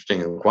pretty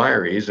interesting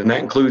inquiries, and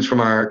that includes from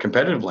our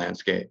competitive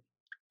landscape.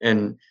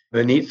 And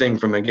the neat thing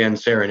from, again,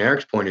 Sarah and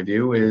Eric's point of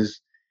view is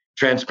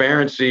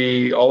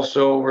transparency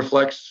also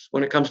reflects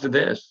when it comes to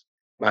this.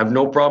 I have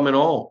no problem at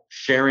all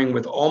sharing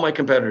with all my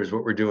competitors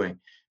what we're doing,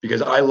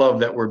 because I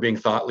love that we're being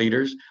thought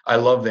leaders. I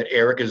love that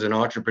Eric is an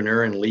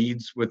entrepreneur and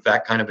leads with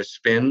that kind of a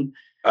spin.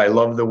 I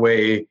love the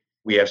way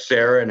we have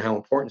Sarah and how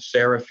important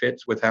Sarah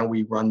fits with how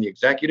we run the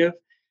executive.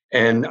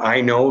 And I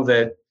know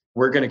that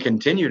we're going to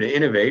continue to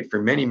innovate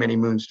for many, many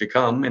moons to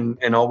come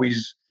and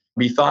always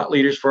be thought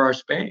leaders for our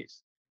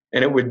space.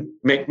 And it would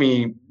make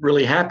me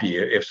really happy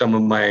if some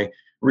of my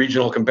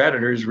regional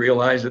competitors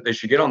realize that they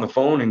should get on the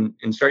phone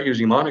and start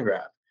using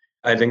Monograph.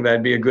 I think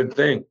that'd be a good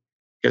thing,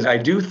 because I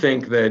do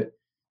think that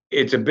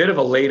it's a bit of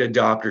a late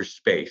adopter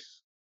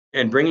space,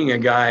 and bringing a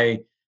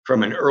guy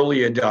from an early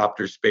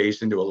adopter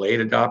space into a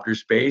late adopter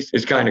space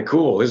is kind of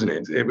cool, isn't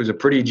it? It was a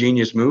pretty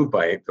genius move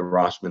by the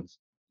Rossmans.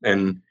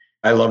 And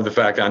I love the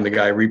fact I'm the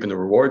guy reaping the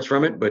rewards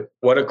from it, but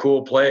what a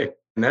cool play.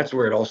 And that's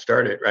where it all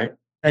started, right?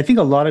 I think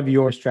a lot of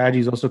your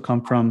strategies also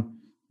come from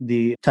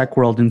the tech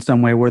world in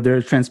some way, where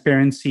there's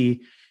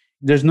transparency.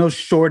 There's no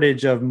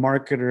shortage of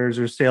marketers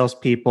or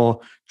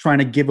salespeople trying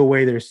to give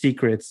away their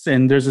secrets.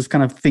 And there's this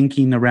kind of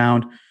thinking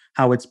around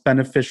how it's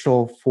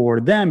beneficial for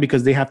them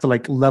because they have to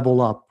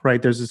level up,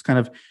 right? There's this kind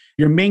of,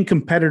 your main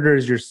competitor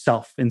is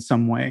yourself in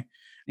some way,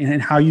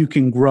 and how you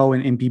can grow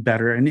and be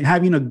better. And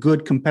having a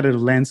good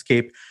competitive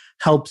landscape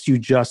helps you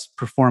just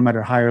perform at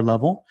a higher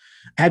level.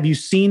 Have you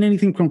seen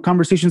anything from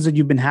conversations that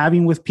you've been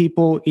having with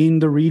people in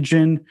the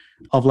region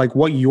of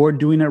what you're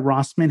doing at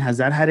Rossmann? Has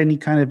that had any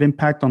kind of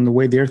impact on the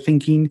way they're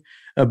thinking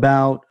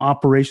about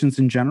operations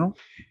in general?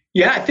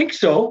 Yeah, I think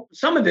so.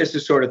 Some of this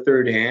is sort of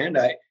third hand.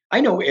 I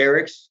know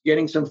Eric's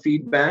getting some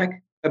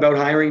feedback about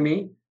hiring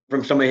me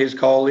from some of his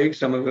colleagues,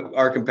 some of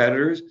our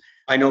competitors.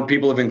 I know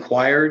people have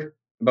inquired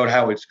about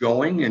how it's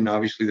going. And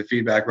obviously the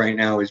feedback right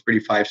now is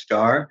pretty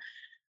 5-star.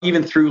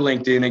 Even through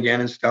LinkedIn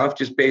again and stuff,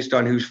 just based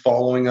on who's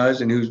following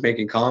us and who's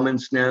making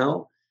comments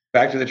now.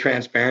 Back to the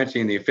transparency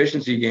and the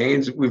efficiency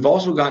gains, we've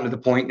also gotten to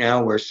the point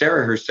now where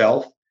Sarah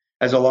herself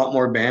has a lot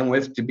more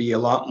bandwidth to be a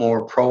lot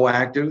more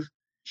proactive.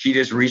 She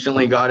just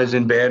recently got us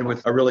in bed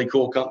with a really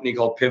cool company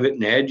called Pivot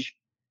and Edge.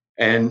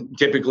 And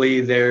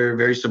typically they're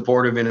very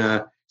supportive in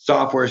a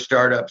software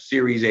startup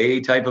Series A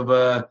type of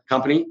a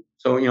company.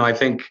 So, I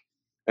think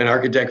an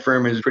architect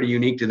firm is pretty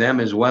unique to them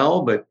as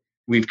well, but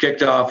we've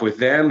kicked off with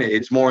them.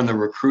 It's more in the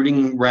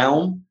recruiting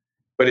realm,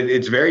 but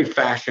it's very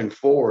fashion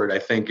forward, I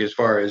think, as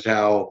far as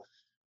how,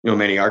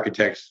 many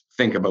architects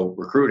think about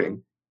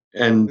recruiting.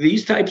 And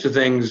these types of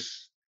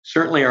things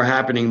certainly are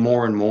happening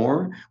more and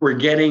more. We're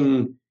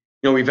getting,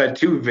 we've had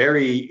two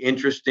very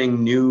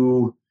interesting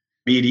new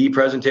BD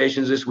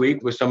presentations this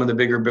week with some of the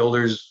bigger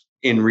builders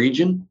in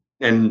region.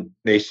 And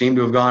they seem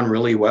to have gone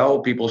really well.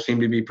 People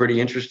seem to be pretty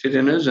interested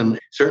in us and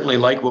certainly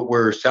like what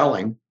we're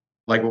selling,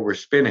 like what we're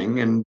spinning.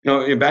 And,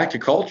 back to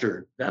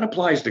culture, that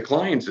applies to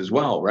clients as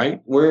well,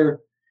 right?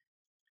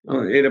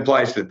 It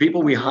applies to the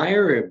people we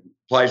hire. It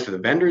applies to the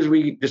vendors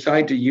we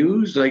decide to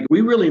use. Like,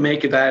 we really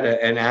make that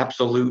an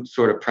absolute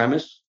sort of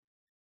premise.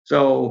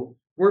 So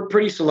we're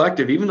pretty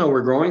selective, even though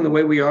we're growing the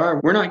way we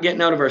are. We're not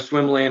getting out of our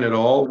swim lane at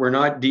all. We're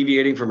not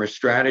deviating from our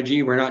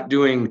strategy. We're not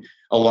doing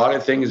a lot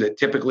of things that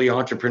typically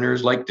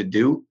entrepreneurs like to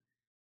do.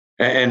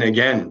 And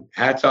again,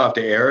 hats off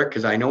to Eric,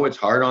 because I know it's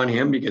hard on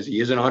him because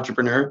he is an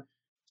entrepreneur.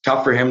 It's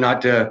tough for him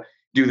not to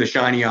do the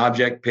shiny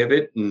object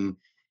pivot. And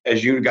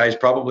as you guys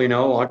probably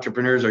know,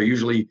 entrepreneurs are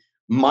usually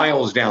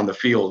miles down the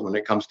field when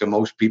it comes to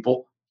most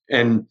people.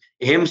 And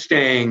him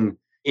staying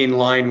in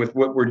line with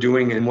what we're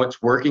doing and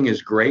what's working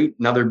is great.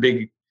 Another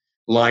big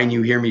line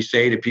you hear me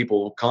say to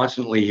people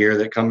constantly here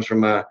that comes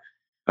from a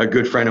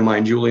good friend of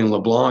mine, Julian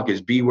LeBlanc,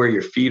 is be where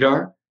your feet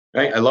are.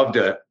 Right? I love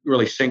to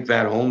really sink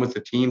that home with the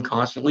team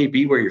constantly.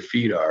 Be where your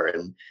feet are.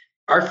 And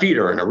our feet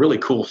are in a really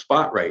cool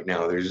spot right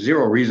now. There's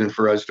zero reason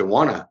for us to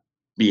want to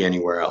be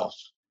anywhere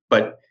else.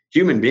 But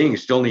human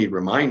beings still need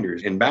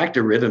reminders. And back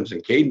to rhythms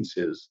and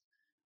cadences,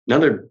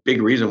 another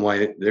big reason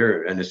why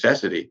they're a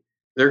necessity.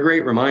 They're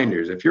great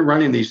reminders. If you're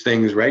running these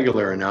things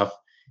regular enough,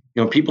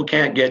 people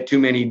can't get too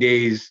many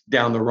days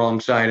down the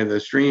wrong side of the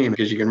stream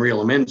because you can reel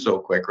them in so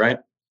quick, right?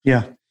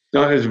 Yeah.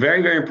 No, it's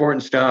very, very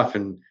important stuff.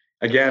 And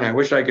again, I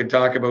wish I could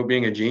talk about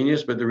being a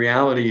genius, but the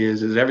reality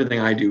is everything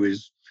I do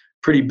is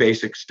pretty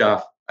basic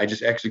stuff. I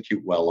just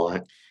execute well on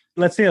it.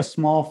 Let's say a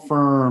small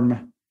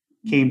firm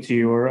came to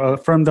you, or a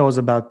firm that was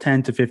about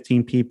 10 to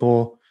 15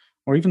 people,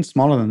 or even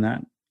smaller than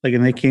that.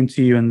 And they came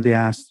to you and they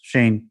asked,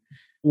 Shane,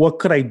 what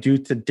could I do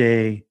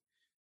today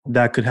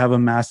that could have a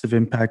massive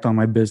impact on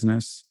my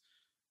business?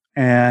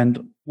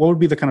 And what would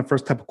be the kind of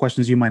first type of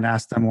questions you might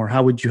ask them, or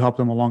how would you help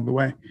them along the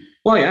way?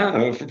 Well,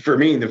 yeah, for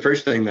me, the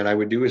first thing that I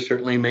would do is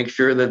certainly make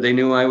sure that they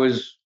knew I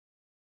was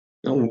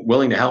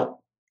willing to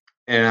help,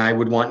 and I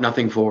would want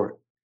nothing for it.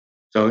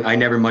 So I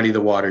never muddy the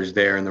waters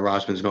there, and the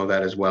Rossmans know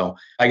that as well.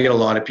 I get a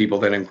lot of people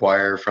that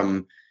inquire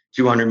from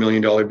 $200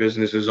 million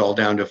businesses all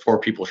down to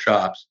 4-people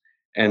shops.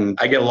 And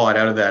I get a lot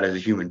out of that as a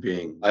human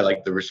being. I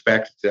like the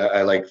respect.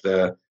 I like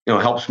the,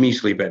 helps me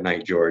sleep at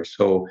night, George.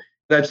 So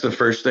that's the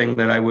first thing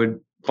that I would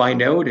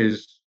find out,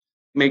 is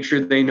make sure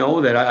they know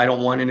that I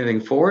don't want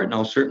anything for it. And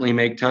I'll certainly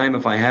make time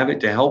if I have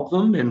it to help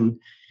them. And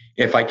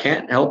if I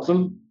can't help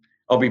them,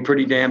 I'll be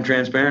pretty damn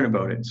transparent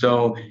about it.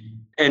 So,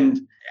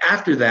 and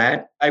after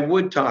that, I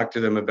would talk to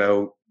them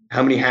about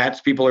how many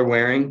hats people are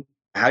wearing.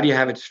 How do you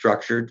have it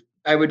structured?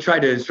 I would try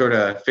to sort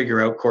of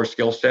figure out core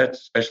skill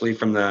sets, especially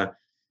from the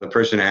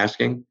person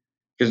asking,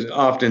 because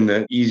often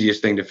the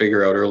easiest thing to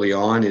figure out early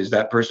on is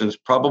that person's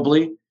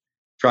probably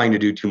trying to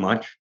do too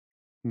much,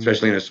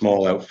 especially in a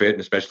small outfit,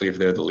 and especially if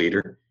they're the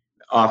leader.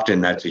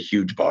 Often that's a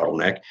huge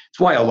bottleneck. It's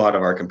why a lot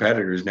of our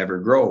competitors never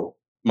grow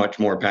much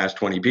more past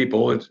 20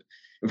 people. It's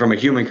from a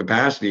human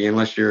capacity,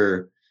 unless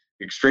you're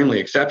extremely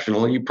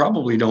exceptional, you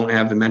probably don't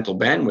have the mental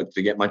bandwidth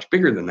to get much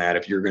bigger than that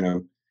if you're going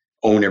to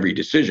own every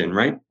decision,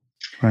 right?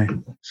 Right.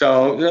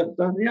 So,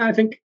 yeah, I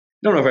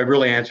don't know if I've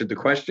really answered the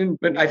question,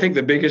 but I think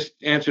the biggest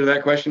answer to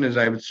that question is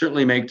I would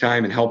certainly make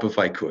time and help if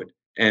I could.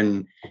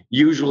 And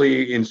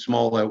usually in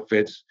small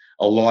outfits,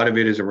 a lot of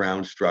it is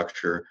around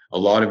structure. A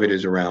lot of it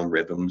is around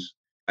rhythms.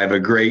 I have a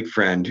great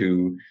friend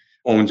who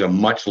owns a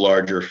much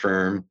larger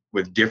firm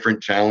with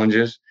different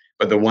challenges.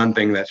 But the one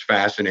thing that's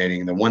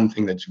fascinating, the one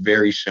thing that's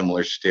very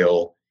similar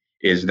still,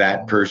 is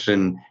that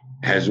person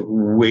has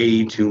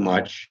way too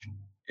much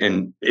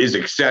and is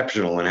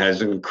exceptional and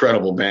has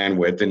incredible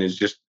bandwidth and is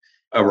just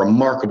a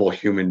remarkable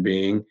human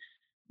being.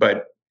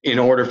 But in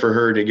order for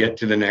her to get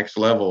to the next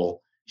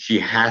level, she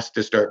has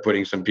to start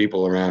putting some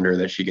people around her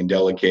that she can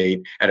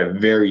delegate at a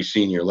very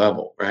senior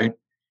level, right?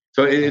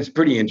 So it's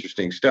pretty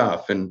interesting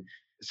stuff. And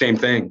same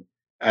thing.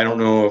 I don't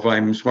know if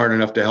I'm smart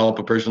enough to help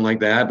a person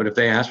like that, but if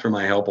they ask for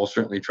my help, I'll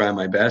certainly try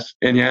my best.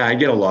 And yeah, I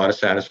get a lot of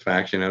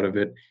satisfaction out of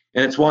it.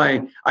 And it's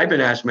why I've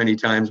been asked many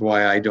times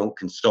why I don't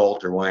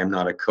consult or why I'm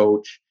not a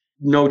coach.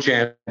 No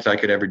chance I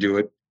could ever do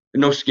it.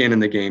 No skin in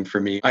the game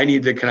for me. I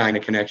need the kind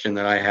of connection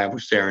that I have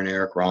with Sarah and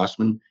Eric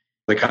Rossman,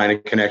 the kind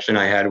of connection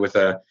I had with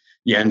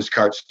Jens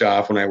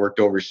Kartstoff when I worked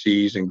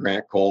overseas, and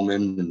Grant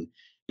Coleman,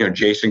 and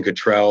Jason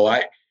Cottrell.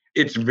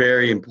 It's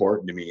very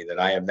important to me that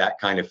I have that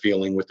kind of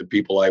feeling with the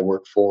people I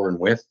work for and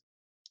with.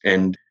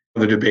 And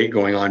the debate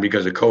going on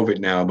because of COVID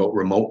now about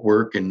remote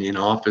work and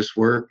in-office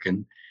work.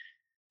 And,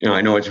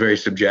 I know it's very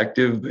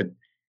subjective, but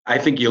I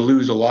think you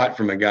lose a lot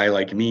from a guy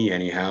like me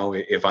anyhow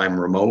if I'm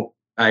remote.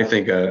 I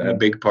think a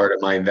big part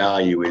of my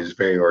value is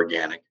very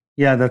organic.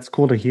 Yeah, that's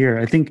cool to hear.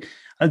 I think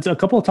it's a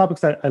couple of topics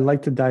that I'd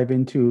like to dive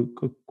into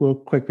real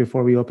quick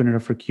before we open it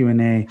up for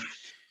Q&A.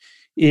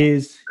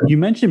 is you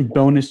mentioned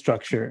bonus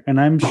structure.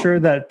 And I'm sure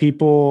that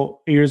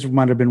people ears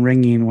might have been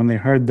ringing when they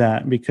heard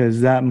that,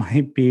 because that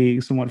might be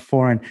somewhat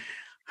foreign.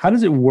 How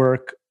does it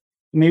work?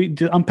 Maybe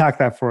to unpack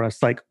that for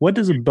us. Like, what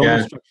does a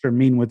bonus structure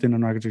mean within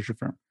an architecture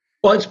firm?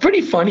 Well, it's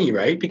pretty funny,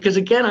 right? Because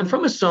again, I'm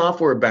from a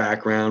software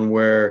background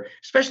where,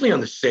 especially on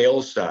the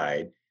sales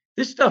side,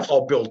 this stuff's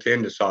all built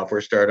into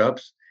software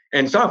startups.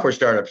 And software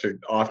startups are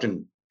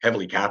often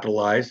heavily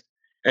capitalized.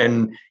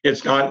 And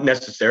it's not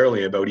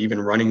necessarily about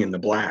even running in the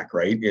black,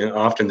 right?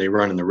 Often they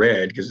run in the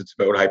red because it's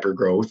about hyper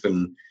growth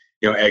and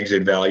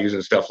exit values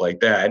and stuff like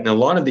that. And a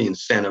lot of the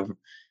incentive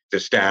to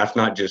staff,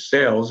 not just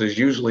sales, is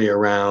usually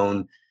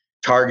around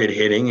target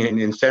hitting and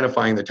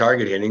incentivizing the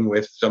target hitting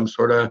with some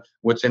sort of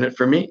what's in it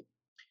for me.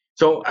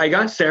 So I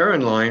got Sarah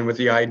in line with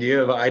the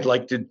idea of I'd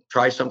like to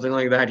try something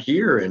like that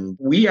here. And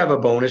we have a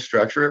bonus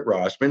structure at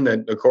Rossmann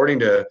that, according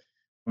to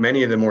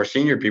many of the more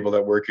senior people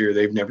that work here,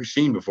 they've never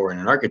seen before in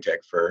an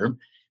architect firm,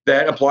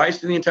 that applies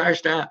to the entire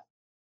staff,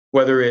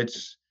 whether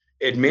it's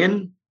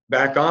admin,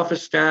 back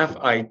office staff,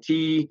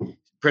 IT,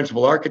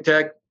 principal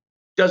architect,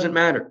 doesn't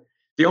matter.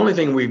 The only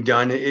thing we've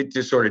done it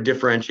to sort of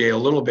differentiate a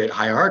little bit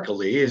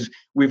hierarchically is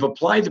we've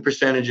applied the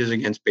percentages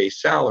against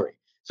base salary.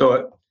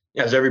 So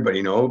as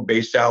everybody knows,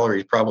 base salary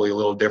is probably a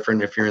little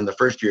different if you're in the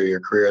first year of your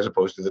career as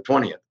opposed to the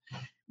 20th.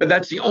 But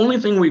that's the only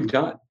thing we've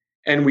done.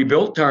 And we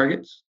built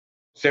targets.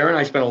 Sarah and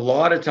I spent a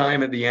lot of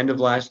time at the end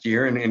of last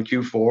year and in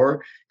Q4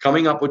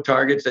 coming up with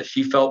targets that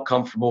she felt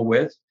comfortable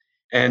with.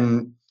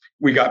 And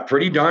we got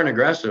pretty darn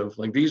aggressive.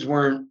 Like, these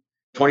weren't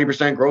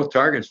 20% growth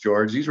targets,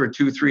 George. These were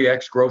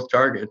 2-3x growth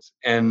targets.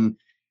 And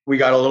we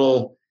got a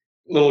little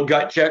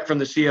gut check from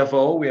the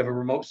CFO. We have a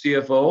remote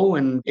CFO.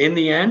 And in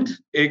the end,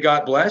 it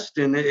got blessed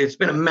and it's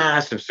been a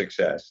massive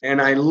success.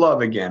 And I love,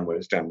 again, what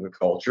it's done to the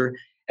culture.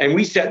 And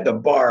we set the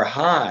bar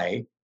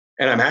high.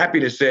 And I'm happy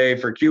to say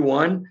for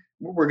Q1,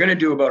 we're going to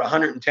do about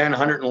 110,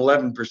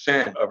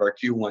 111% of our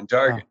Q1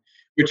 target,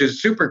 which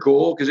is super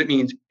cool because it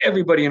means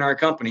everybody in our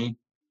company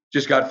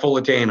just got full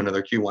attainment of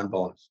their Q1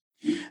 bonus.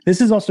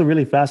 This is also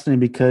really fascinating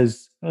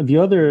because the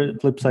other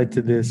flip side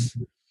to this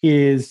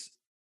is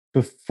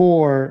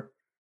before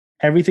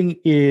everything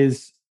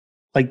is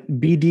like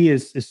BD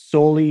is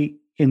solely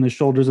in the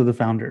shoulders of the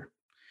founder.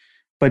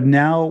 But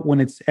now when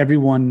it's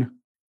everyone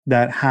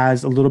that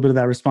has a little bit of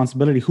that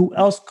responsibility, who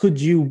else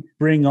could you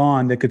bring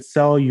on that could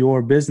sell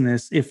your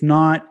business if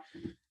not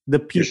the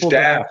people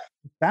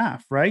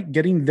staff, right?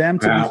 Getting them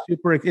to be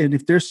super, and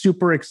if they're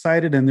super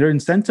excited and they're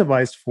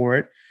incentivized for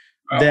it,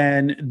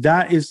 then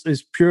that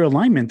is pure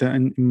alignment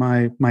in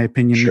my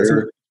opinion. Sure.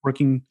 It's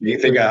working. You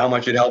think of how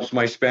much it helps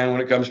my spend when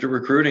it comes to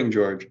recruiting,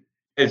 George.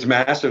 It's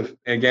massive.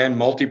 Again,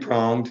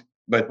 multi-pronged,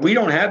 but we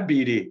don't have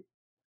BD.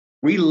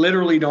 We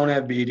literally don't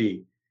have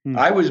BD.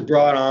 I was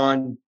brought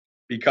on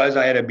because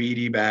I had a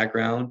BD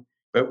background,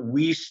 but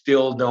we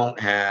still don't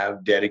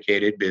have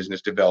dedicated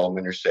business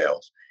development or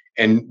sales.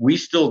 And we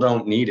still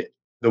don't need it.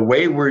 The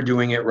way we're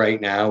doing it right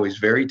now is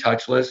very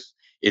touchless.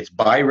 It's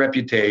by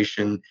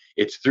reputation.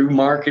 It's through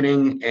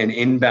marketing and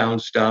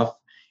inbound stuff.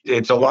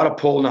 It's a lot of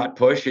pull, not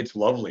push. It's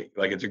lovely.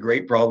 Like, it's a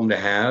great problem to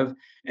have.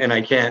 And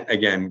I can't,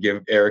 again,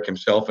 give Eric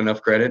himself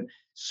enough credit.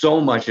 So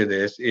much of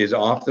this is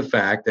off the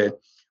fact that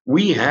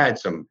we had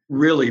some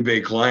really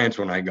big clients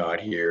when I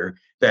got here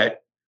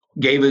that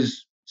gave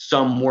us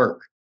some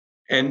work.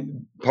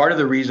 And part of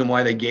the reason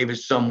why they gave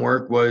us some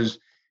work was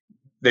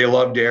they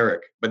loved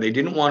Eric, but they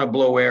didn't want to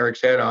blow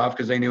Eric's head off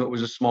because they knew it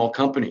was a small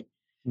company.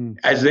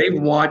 As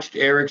they've watched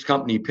Eric's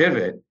company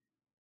pivot,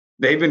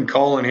 they've been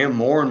calling him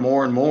more and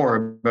more and more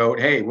about,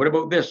 hey, what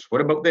about this?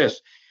 What about this?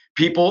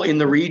 People in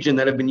the region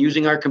that have been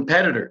using our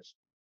competitors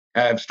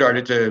have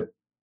started to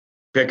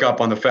pick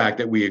up on the fact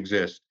that we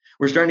exist.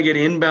 We're starting to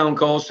get inbound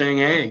calls saying,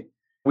 hey,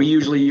 we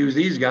usually use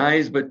these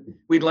guys, but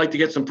we'd like to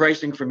get some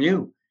pricing from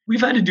you.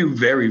 We've had to do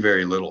very,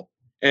 very little.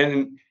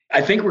 And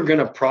I think we're going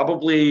to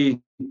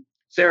probably,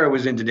 Sarah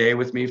was in today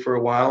with me for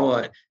a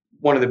while.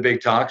 One of the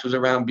big talks was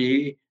around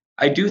BD.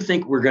 I do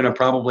think we're going to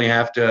probably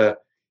have to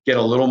get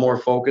a little more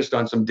focused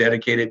on some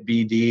dedicated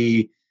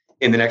BD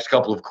in the next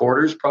couple of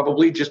quarters,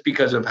 probably just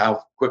because of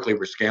how quickly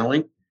we're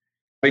scaling.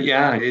 But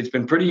yeah, it's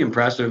been pretty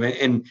impressive.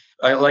 And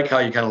I like how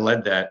you kind of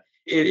led that.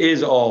 It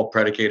is all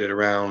predicated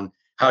around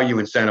how you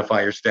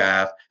incentivize your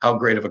staff, how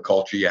great of a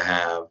culture you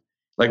have.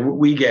 Like,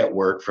 we get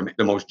work from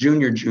the most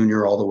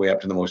junior all the way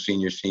up to the most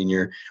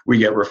senior. We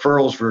get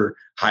referrals for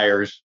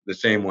hires the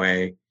same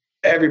way.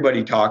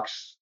 Everybody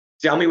talks.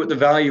 Tell me what the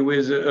value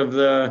is of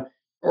the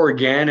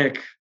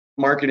organic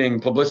marketing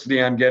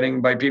publicity I'm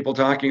getting by people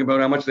talking about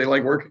how much they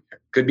like working.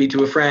 Could be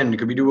to a friend,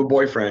 could be to a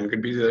boyfriend,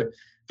 could be to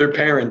their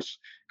parents,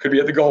 could be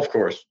at the golf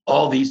course.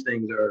 All these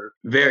things are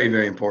very,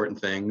 very important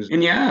things.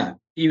 And yeah,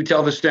 you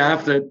tell the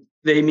staff that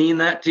they mean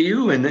that to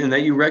you and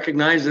that you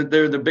recognize that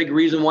they're the big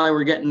reason why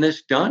we're getting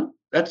this done.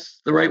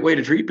 That's the right way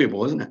to treat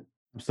people, isn't it?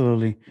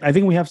 Absolutely. I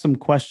think we have some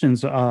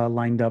questions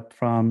lined up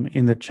from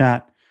in the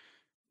chat.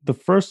 The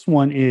first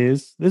one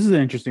is, this is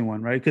an interesting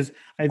one, right? Because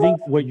I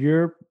think what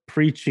you're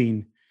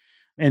preaching,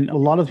 and a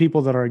lot of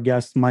people that are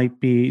guests might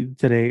be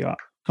today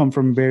come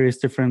from various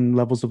different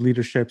levels of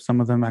leadership.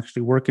 Some of them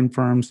actually work in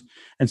firms.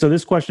 And so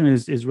this question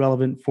is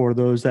relevant for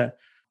those that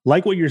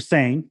like what you're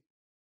saying,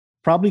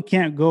 probably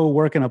can't go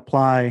work and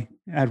apply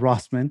at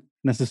Rossmann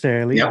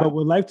necessarily, Yeah. but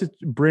would like to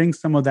bring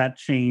some of that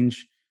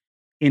change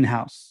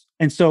in-house.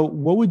 And so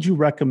what would you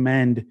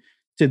recommend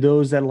to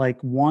those that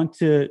like want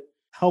to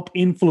help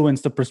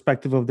influence the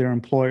perspective of their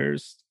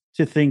employers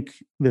to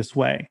think this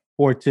way,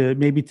 or to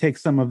maybe take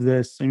some of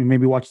this and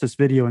maybe watch this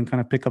video and kind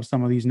of pick up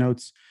some of these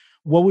notes?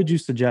 What would you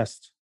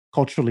suggest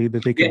culturally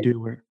that they could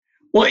do?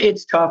 Well,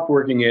 it's tough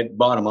working it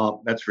bottom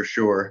up, that's for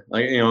sure.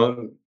 Like,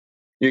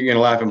 you're going to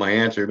laugh at my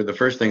answer, but the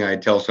first thing I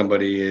tell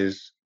somebody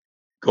is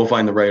go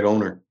find the right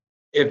owner.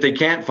 If they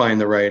can't find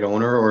the right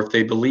owner, or if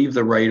they believe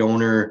the right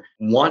owner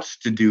wants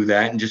to do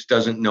that and just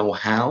doesn't know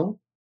how,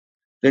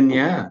 then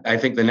yeah, I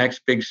think the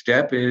next big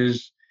step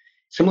is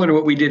similar to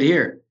what we did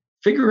here.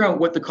 Figure out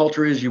what the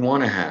culture is you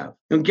want to have.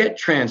 Get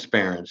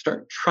transparent.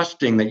 Start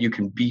trusting that you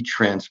can be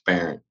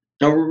transparent.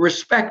 Now,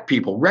 respect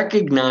people.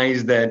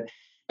 Recognize that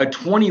a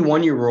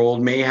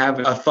 21-year-old may have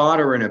a thought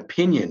or an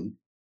opinion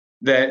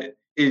that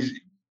is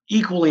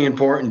equally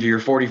important to your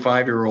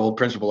 45-year-old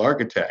principal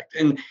architect.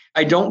 And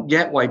I don't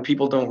get why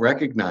people don't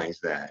recognize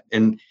that.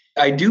 And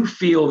I do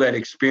feel that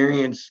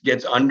experience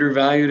gets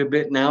undervalued a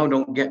bit now.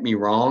 Don't get me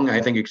wrong.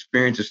 I think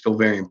experience is still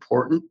very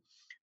important.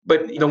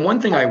 But the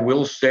one thing I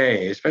will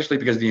say, especially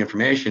because of the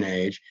information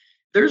age,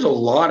 there's a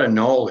lot of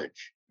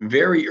knowledge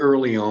very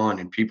early on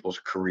in people's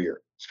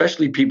career,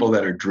 especially people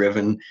that are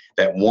driven,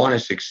 that want to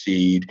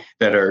succeed,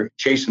 that are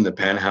chasing the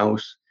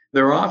penthouse.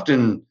 They're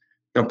often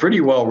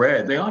pretty well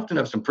read. They often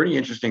have some pretty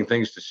interesting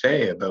things to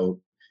say about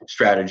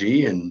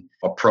strategy and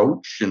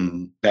approach.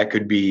 And that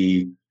could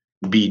be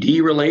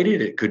BD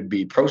related. It could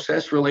be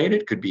process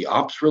related, could be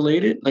ops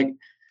related. Like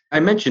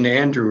I mentioned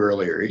Andrew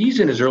earlier, he's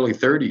in his early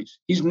 30s.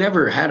 He's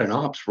never had an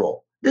ops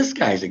role. This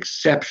guy's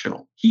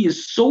exceptional. He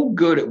is so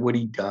good at what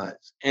he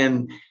does.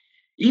 And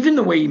even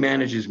the way he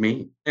manages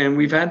me. And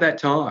we've had that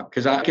talk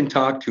because I can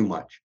talk too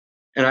much.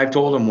 And I've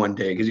told him one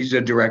day, because he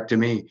said direct to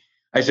me,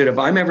 I said, if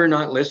I'm ever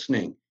not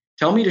listening,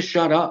 tell me to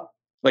shut up.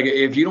 Like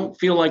if you don't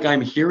feel like I'm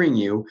hearing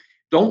you,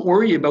 don't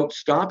worry about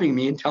stopping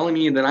me and telling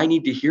me that I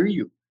need to hear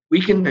you.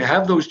 We can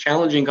have those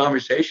challenging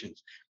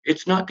conversations.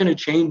 It's not going to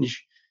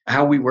change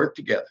how we work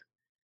together.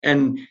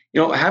 And,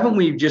 haven't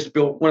we just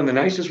built one of the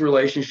nicest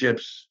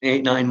relationships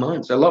in 8-9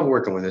 months? I love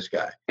working with this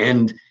guy.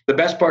 And the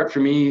best part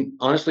for me,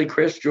 honestly,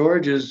 Chris,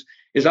 George, is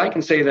I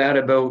can say that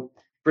about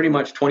pretty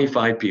much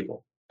 25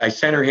 people. I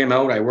center him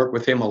out. I work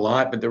with him a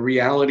lot. But the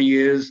reality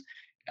is,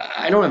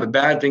 I don't have a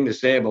bad thing to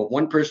say about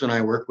one person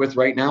I work with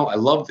right now. I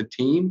love the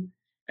team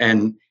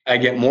and I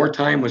get more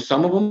time with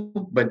some of them,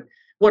 but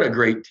what a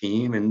great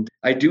team. And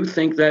I do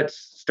think that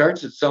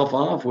starts itself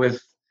off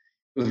with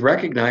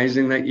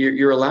recognizing that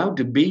you're allowed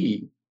to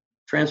be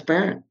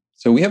transparent.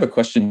 So we have a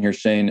question here,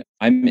 Shane.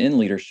 I'm in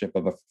leadership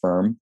of a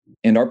firm,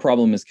 and our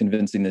problem is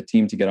convincing the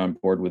team to get on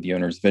board with the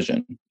owner's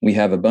vision. We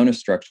have a bonus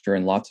structure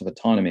and lots of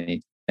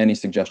autonomy. Any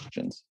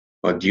suggestions?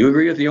 Well, do you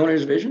agree with the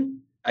owner's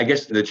vision? I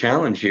guess the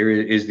challenge here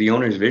is the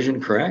owner's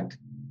vision correct?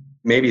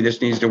 Maybe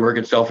this needs to work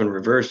itself in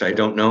reverse. I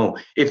don't know.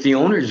 If the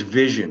owner's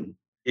vision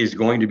is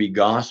going to be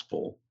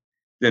gospel,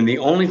 then the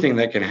only thing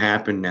that can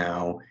happen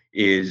now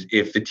is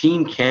if the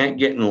team can't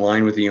get in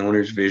line with the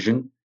owner's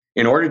vision,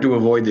 in order to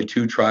avoid the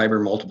 2-tribe or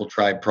multiple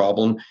tribe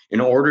problem,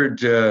 in order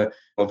to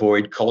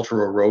avoid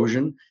cultural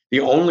erosion, the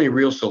only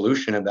real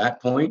solution at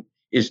that point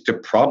is to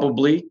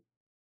probably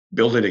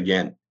build it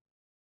again.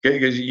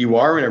 Because you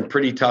are in a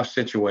pretty tough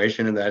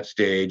situation at that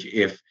stage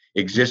if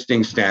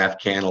existing staff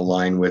can't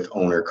align with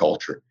owner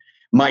culture.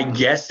 My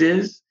guess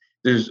is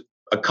there's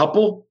a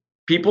couple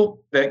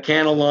people that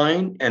can't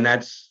align, and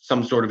that's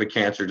some sort of a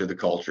cancer to the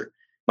culture.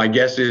 My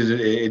guess is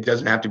it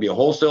doesn't have to be a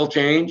wholesale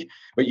change,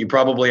 but you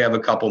probably have a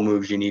couple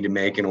moves you need to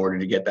make in order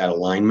to get that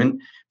alignment.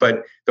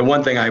 But the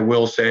one thing I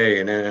will say,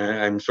 and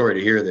I'm sorry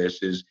to hear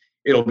this, is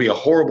it'll be a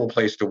horrible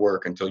place to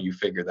work until you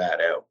figure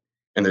that out.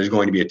 And there's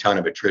going to be a ton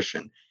of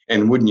attrition.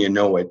 And wouldn't you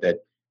know it, that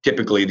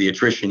typically the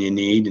attrition you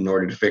need in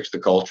order to fix the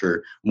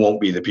culture won't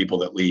be the people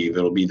that leave.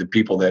 It'll be the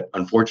people that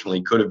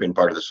unfortunately could have been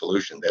part of the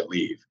solution that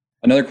leave.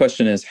 Another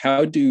question is,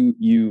 how do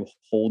you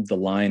hold the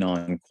line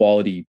on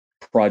quality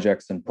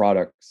projects and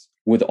products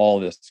with all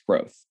this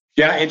growth?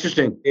 Yeah,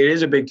 interesting. It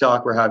is a big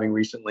talk we're having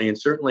recently, and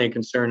certainly a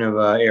concern of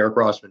Eric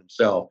Rossmann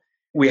himself.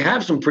 We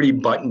have some pretty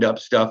buttoned up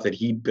stuff that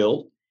he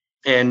built.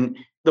 And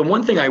the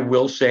one thing I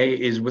will say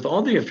is with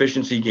all the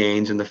efficiency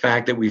gains and the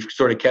fact that we've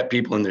sort of kept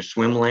people in their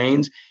swim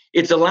lanes,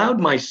 it's allowed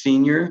my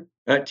senior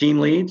team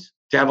leads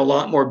to have a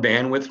lot more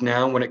bandwidth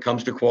now when it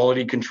comes to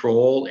quality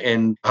control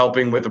and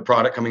helping with the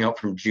product coming out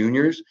from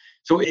juniors.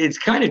 So it's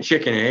kind of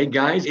chicken egg,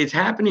 guys. It's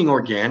happening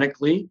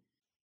organically,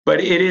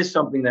 but it is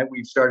something that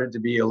we've started to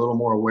be a little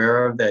more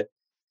aware of, that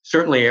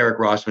certainly Eric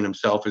Rossmann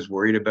himself is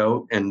worried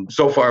about. And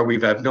so far,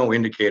 we've had no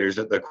indicators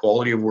that the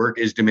quality of work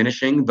is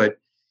diminishing. But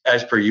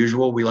as per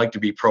usual, we like to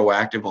be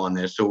proactive on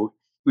this. So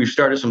we've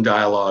started some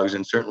dialogues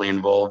and certainly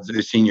involved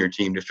the senior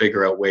team to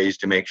figure out ways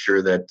to make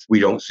sure that we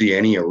don't see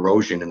any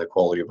erosion in the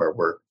quality of our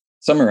work.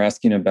 Some are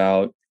asking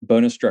about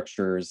bonus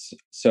structures.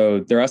 So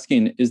they're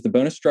asking, is the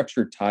bonus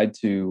structure tied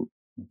to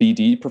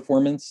BD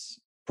performance,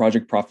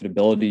 project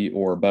profitability,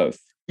 or both?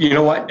 You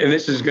know what? And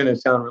this is going to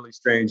sound really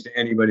strange to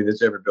anybody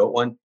that's ever built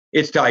one.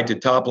 It's tied to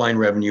top line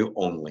revenue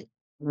only.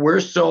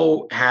 We're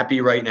so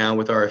happy right now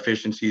with our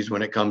efficiencies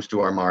when it comes to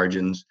our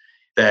margins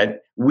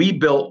that we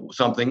built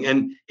something.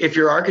 And if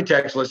you're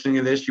architects listening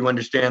to this, you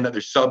understand that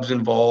there's subs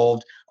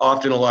involved.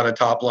 Often a lot of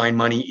top line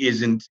money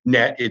isn't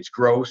net, it's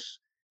gross.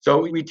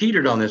 So we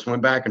teetered on this,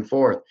 went back and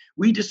forth.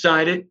 We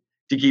decided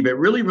to keep it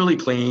really, really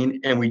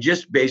clean, and we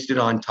just based it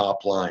on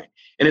top line.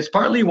 And it's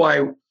partly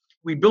why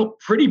we built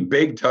pretty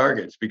big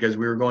targets, because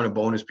we were going to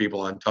bonus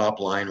people on top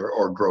line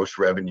or gross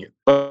revenue.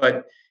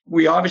 But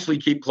we obviously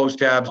keep close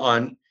tabs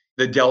on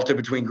the delta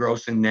between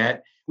gross and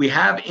net. We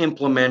have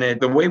implemented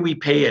the way we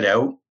pay it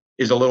out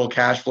is a little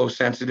cash flow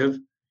sensitive.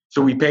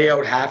 So we pay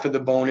out half of the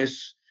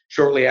bonus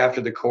shortly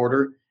after the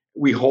quarter.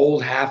 We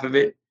hold half of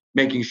it,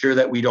 making sure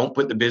that we don't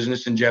put the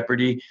business in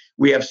jeopardy.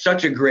 We have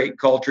such a great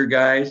culture,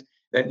 guys,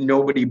 that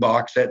nobody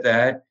balks at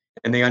that.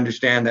 And they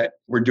understand that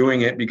we're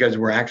doing it because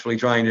we're actually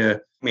trying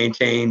to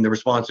maintain the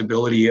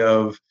responsibility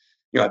of,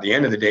 at the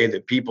end of the day, the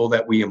people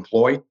that we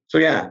employ. So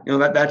yeah,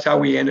 that's how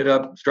we ended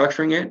up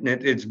structuring it. And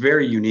it's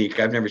very unique.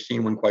 I've never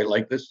seen one quite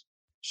like this.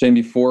 Shane,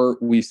 before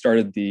we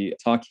started the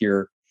talk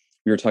here,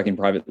 we were talking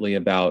privately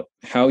about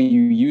how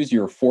you use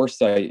your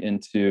foresight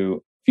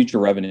into future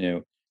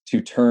revenue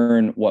to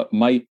turn what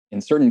might,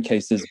 in certain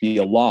cases, be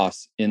a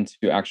loss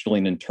into actually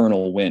an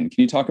internal win.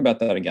 Can you talk about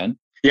that again?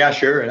 Yeah,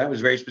 sure. That was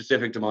very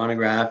specific to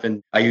Monograph,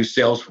 and I use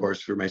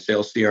Salesforce for my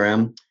sales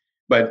CRM.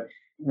 But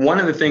one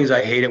of the things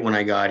I hated when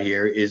I got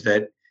here is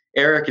that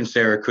Eric and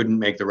Sarah couldn't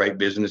make the right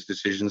business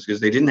decisions because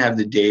they didn't have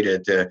the data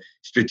to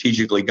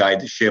strategically guide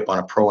the ship on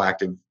a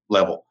proactive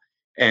level.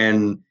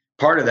 And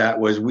part of that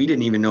was we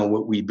didn't even know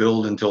what we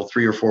billed until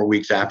 3 or 4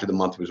 weeks after the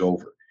month was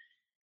over.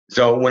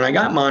 So when I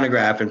got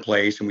Monograph in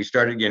place and we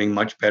started getting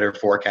much better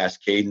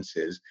forecast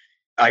cadences,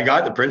 I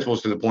got the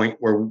principles to the point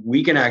where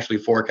we can actually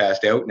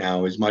forecast out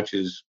now as much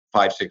as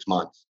 5-6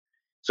 months.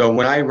 So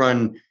when I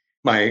run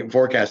my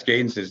forecast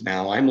cadences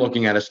now, I'm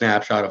looking at a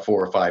snapshot of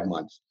 4 or 5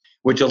 months,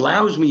 which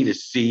allows me to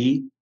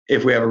see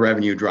if we have a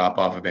revenue drop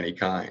off of any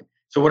kind.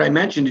 So what I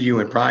mentioned to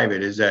you in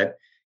private is that,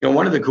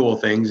 one of the cool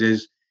things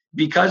is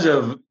because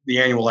of the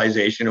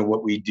annualization of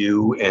what we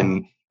do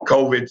and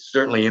COVID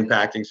certainly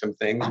impacting some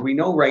things, we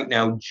know right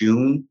now,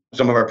 June,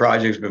 some of our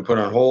projects have been put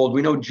on hold.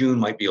 We know June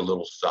might be a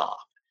little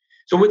soft.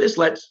 So what this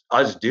lets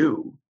us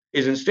do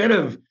is, instead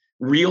of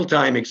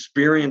real-time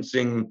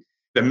experiencing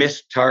the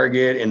missed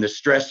target and the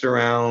stress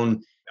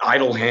around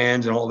idle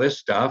hands and all this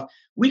stuff,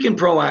 we can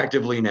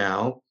proactively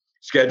now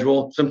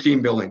schedule some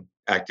team building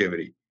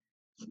activity,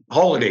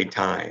 holiday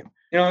time,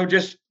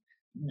 just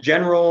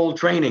general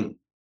training.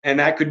 And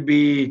that could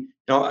be,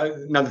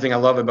 another thing I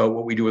love about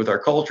what we do with our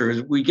culture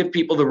is we give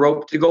people the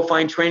rope to go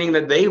find training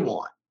that they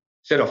want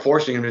instead of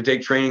forcing them to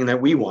take training that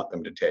we want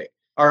them to take.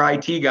 Our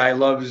IT guy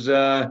loves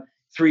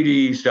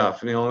 3D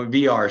stuff,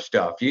 VR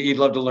stuff. He'd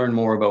love to learn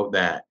more about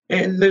that.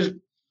 And there's,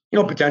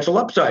 potential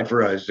upside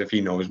for us if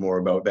he knows more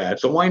about that.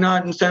 So why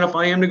not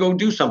incentivize him to go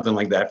do something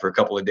like that for a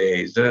couple of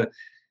days?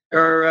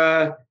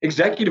 Our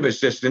executive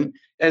assistant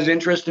has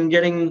interest in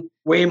getting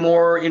way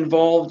more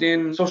involved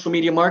in social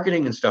media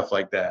marketing and stuff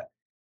like that.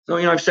 So,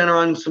 I've sent her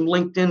on some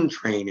LinkedIn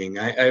training.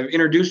 I've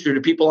introduced her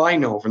to people I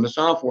know from the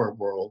software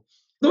world.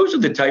 Those are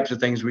the types of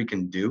things we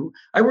can do.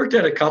 I worked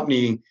at a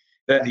company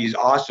that these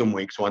awesome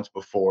weeks once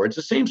before. It's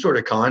the same sort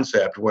of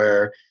concept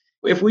where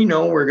if we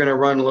know we're going to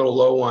run a little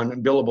low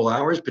on billable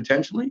hours,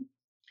 potentially,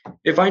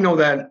 if I know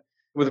that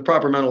with a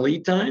proper amount of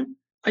lead time,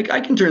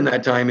 I can turn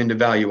that time into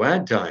value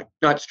add time,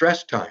 not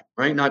stress time,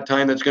 right? Not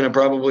time that's going to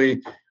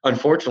probably,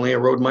 unfortunately,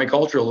 erode my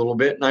culture a little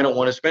bit. And I don't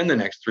want to spend the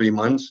next 3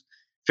 months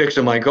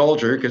fixing my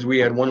culture because we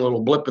had one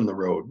little blip in the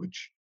road,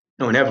 which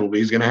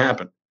inevitably is going to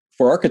happen.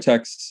 For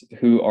architects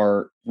who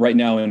are right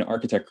now in an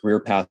architect career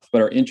path,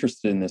 but are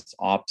interested in this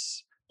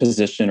ops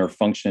position or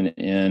function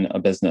in a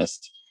business,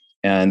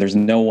 and there's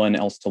no one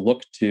else to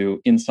look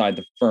to inside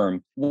the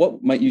firm,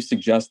 what might you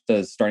suggest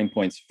as starting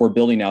points for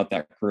building out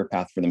that career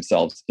path for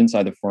themselves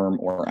inside the firm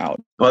or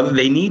out? Well,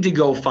 they need to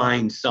go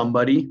find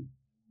somebody,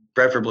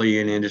 preferably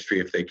in industry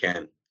if they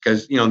can.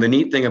 Because, the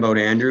neat thing about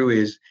Andrew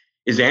is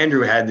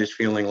Andrew had this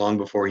feeling long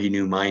before he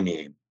knew my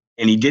name,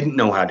 and he didn't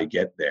know how to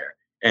get there.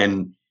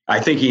 And I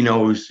think he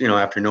knows,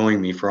 after knowing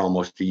me for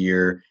almost a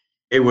year,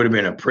 it would have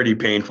been a pretty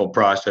painful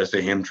process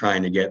of him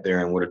trying to get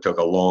there and would have took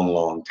a long,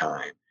 long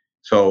time.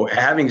 So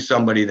having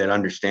somebody that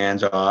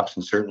understands ops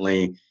and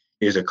certainly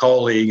is a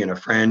colleague and a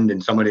friend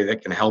and somebody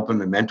that can help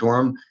him and mentor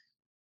him,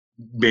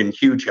 been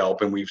huge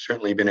help. And we've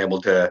certainly been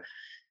able to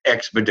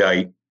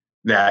expedite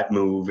that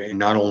move and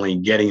not only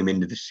getting him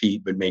into the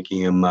seat, but making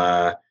him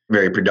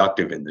very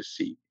productive in the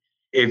seat.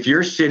 If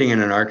you're sitting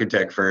in an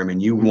architect firm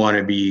and you want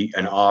to be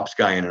an ops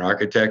guy in an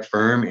architect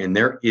firm and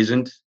there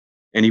isn't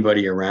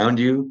anybody around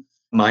you,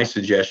 my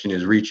suggestion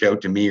is reach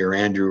out to me or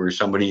Andrew or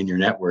somebody in your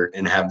network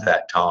and have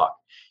that talk.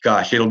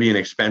 gosh, it'll be an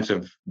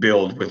expensive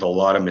build with a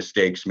lot of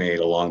mistakes made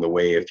along the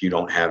way if you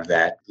don't have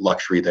that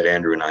luxury that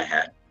Andrew and I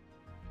had.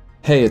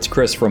 Hey, it's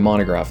Chris from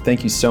Monograph.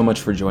 Thank you so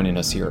much for joining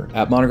us here.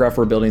 At Monograph,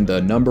 we're building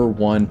the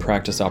 #1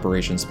 practice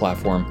operations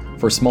platform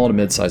for small to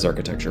mid-size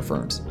architecture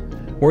firms.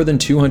 More than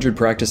 200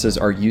 practices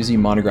are using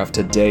Monograph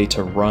today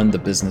to run the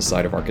business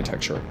side of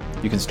architecture.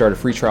 You can start a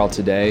free trial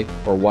today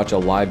or watch a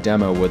live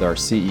demo with our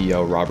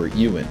CEO, Robert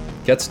Ewan.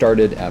 Get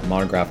started at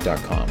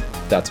monograph.com.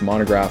 That's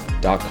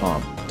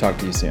monograph.com. Talk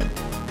to you soon.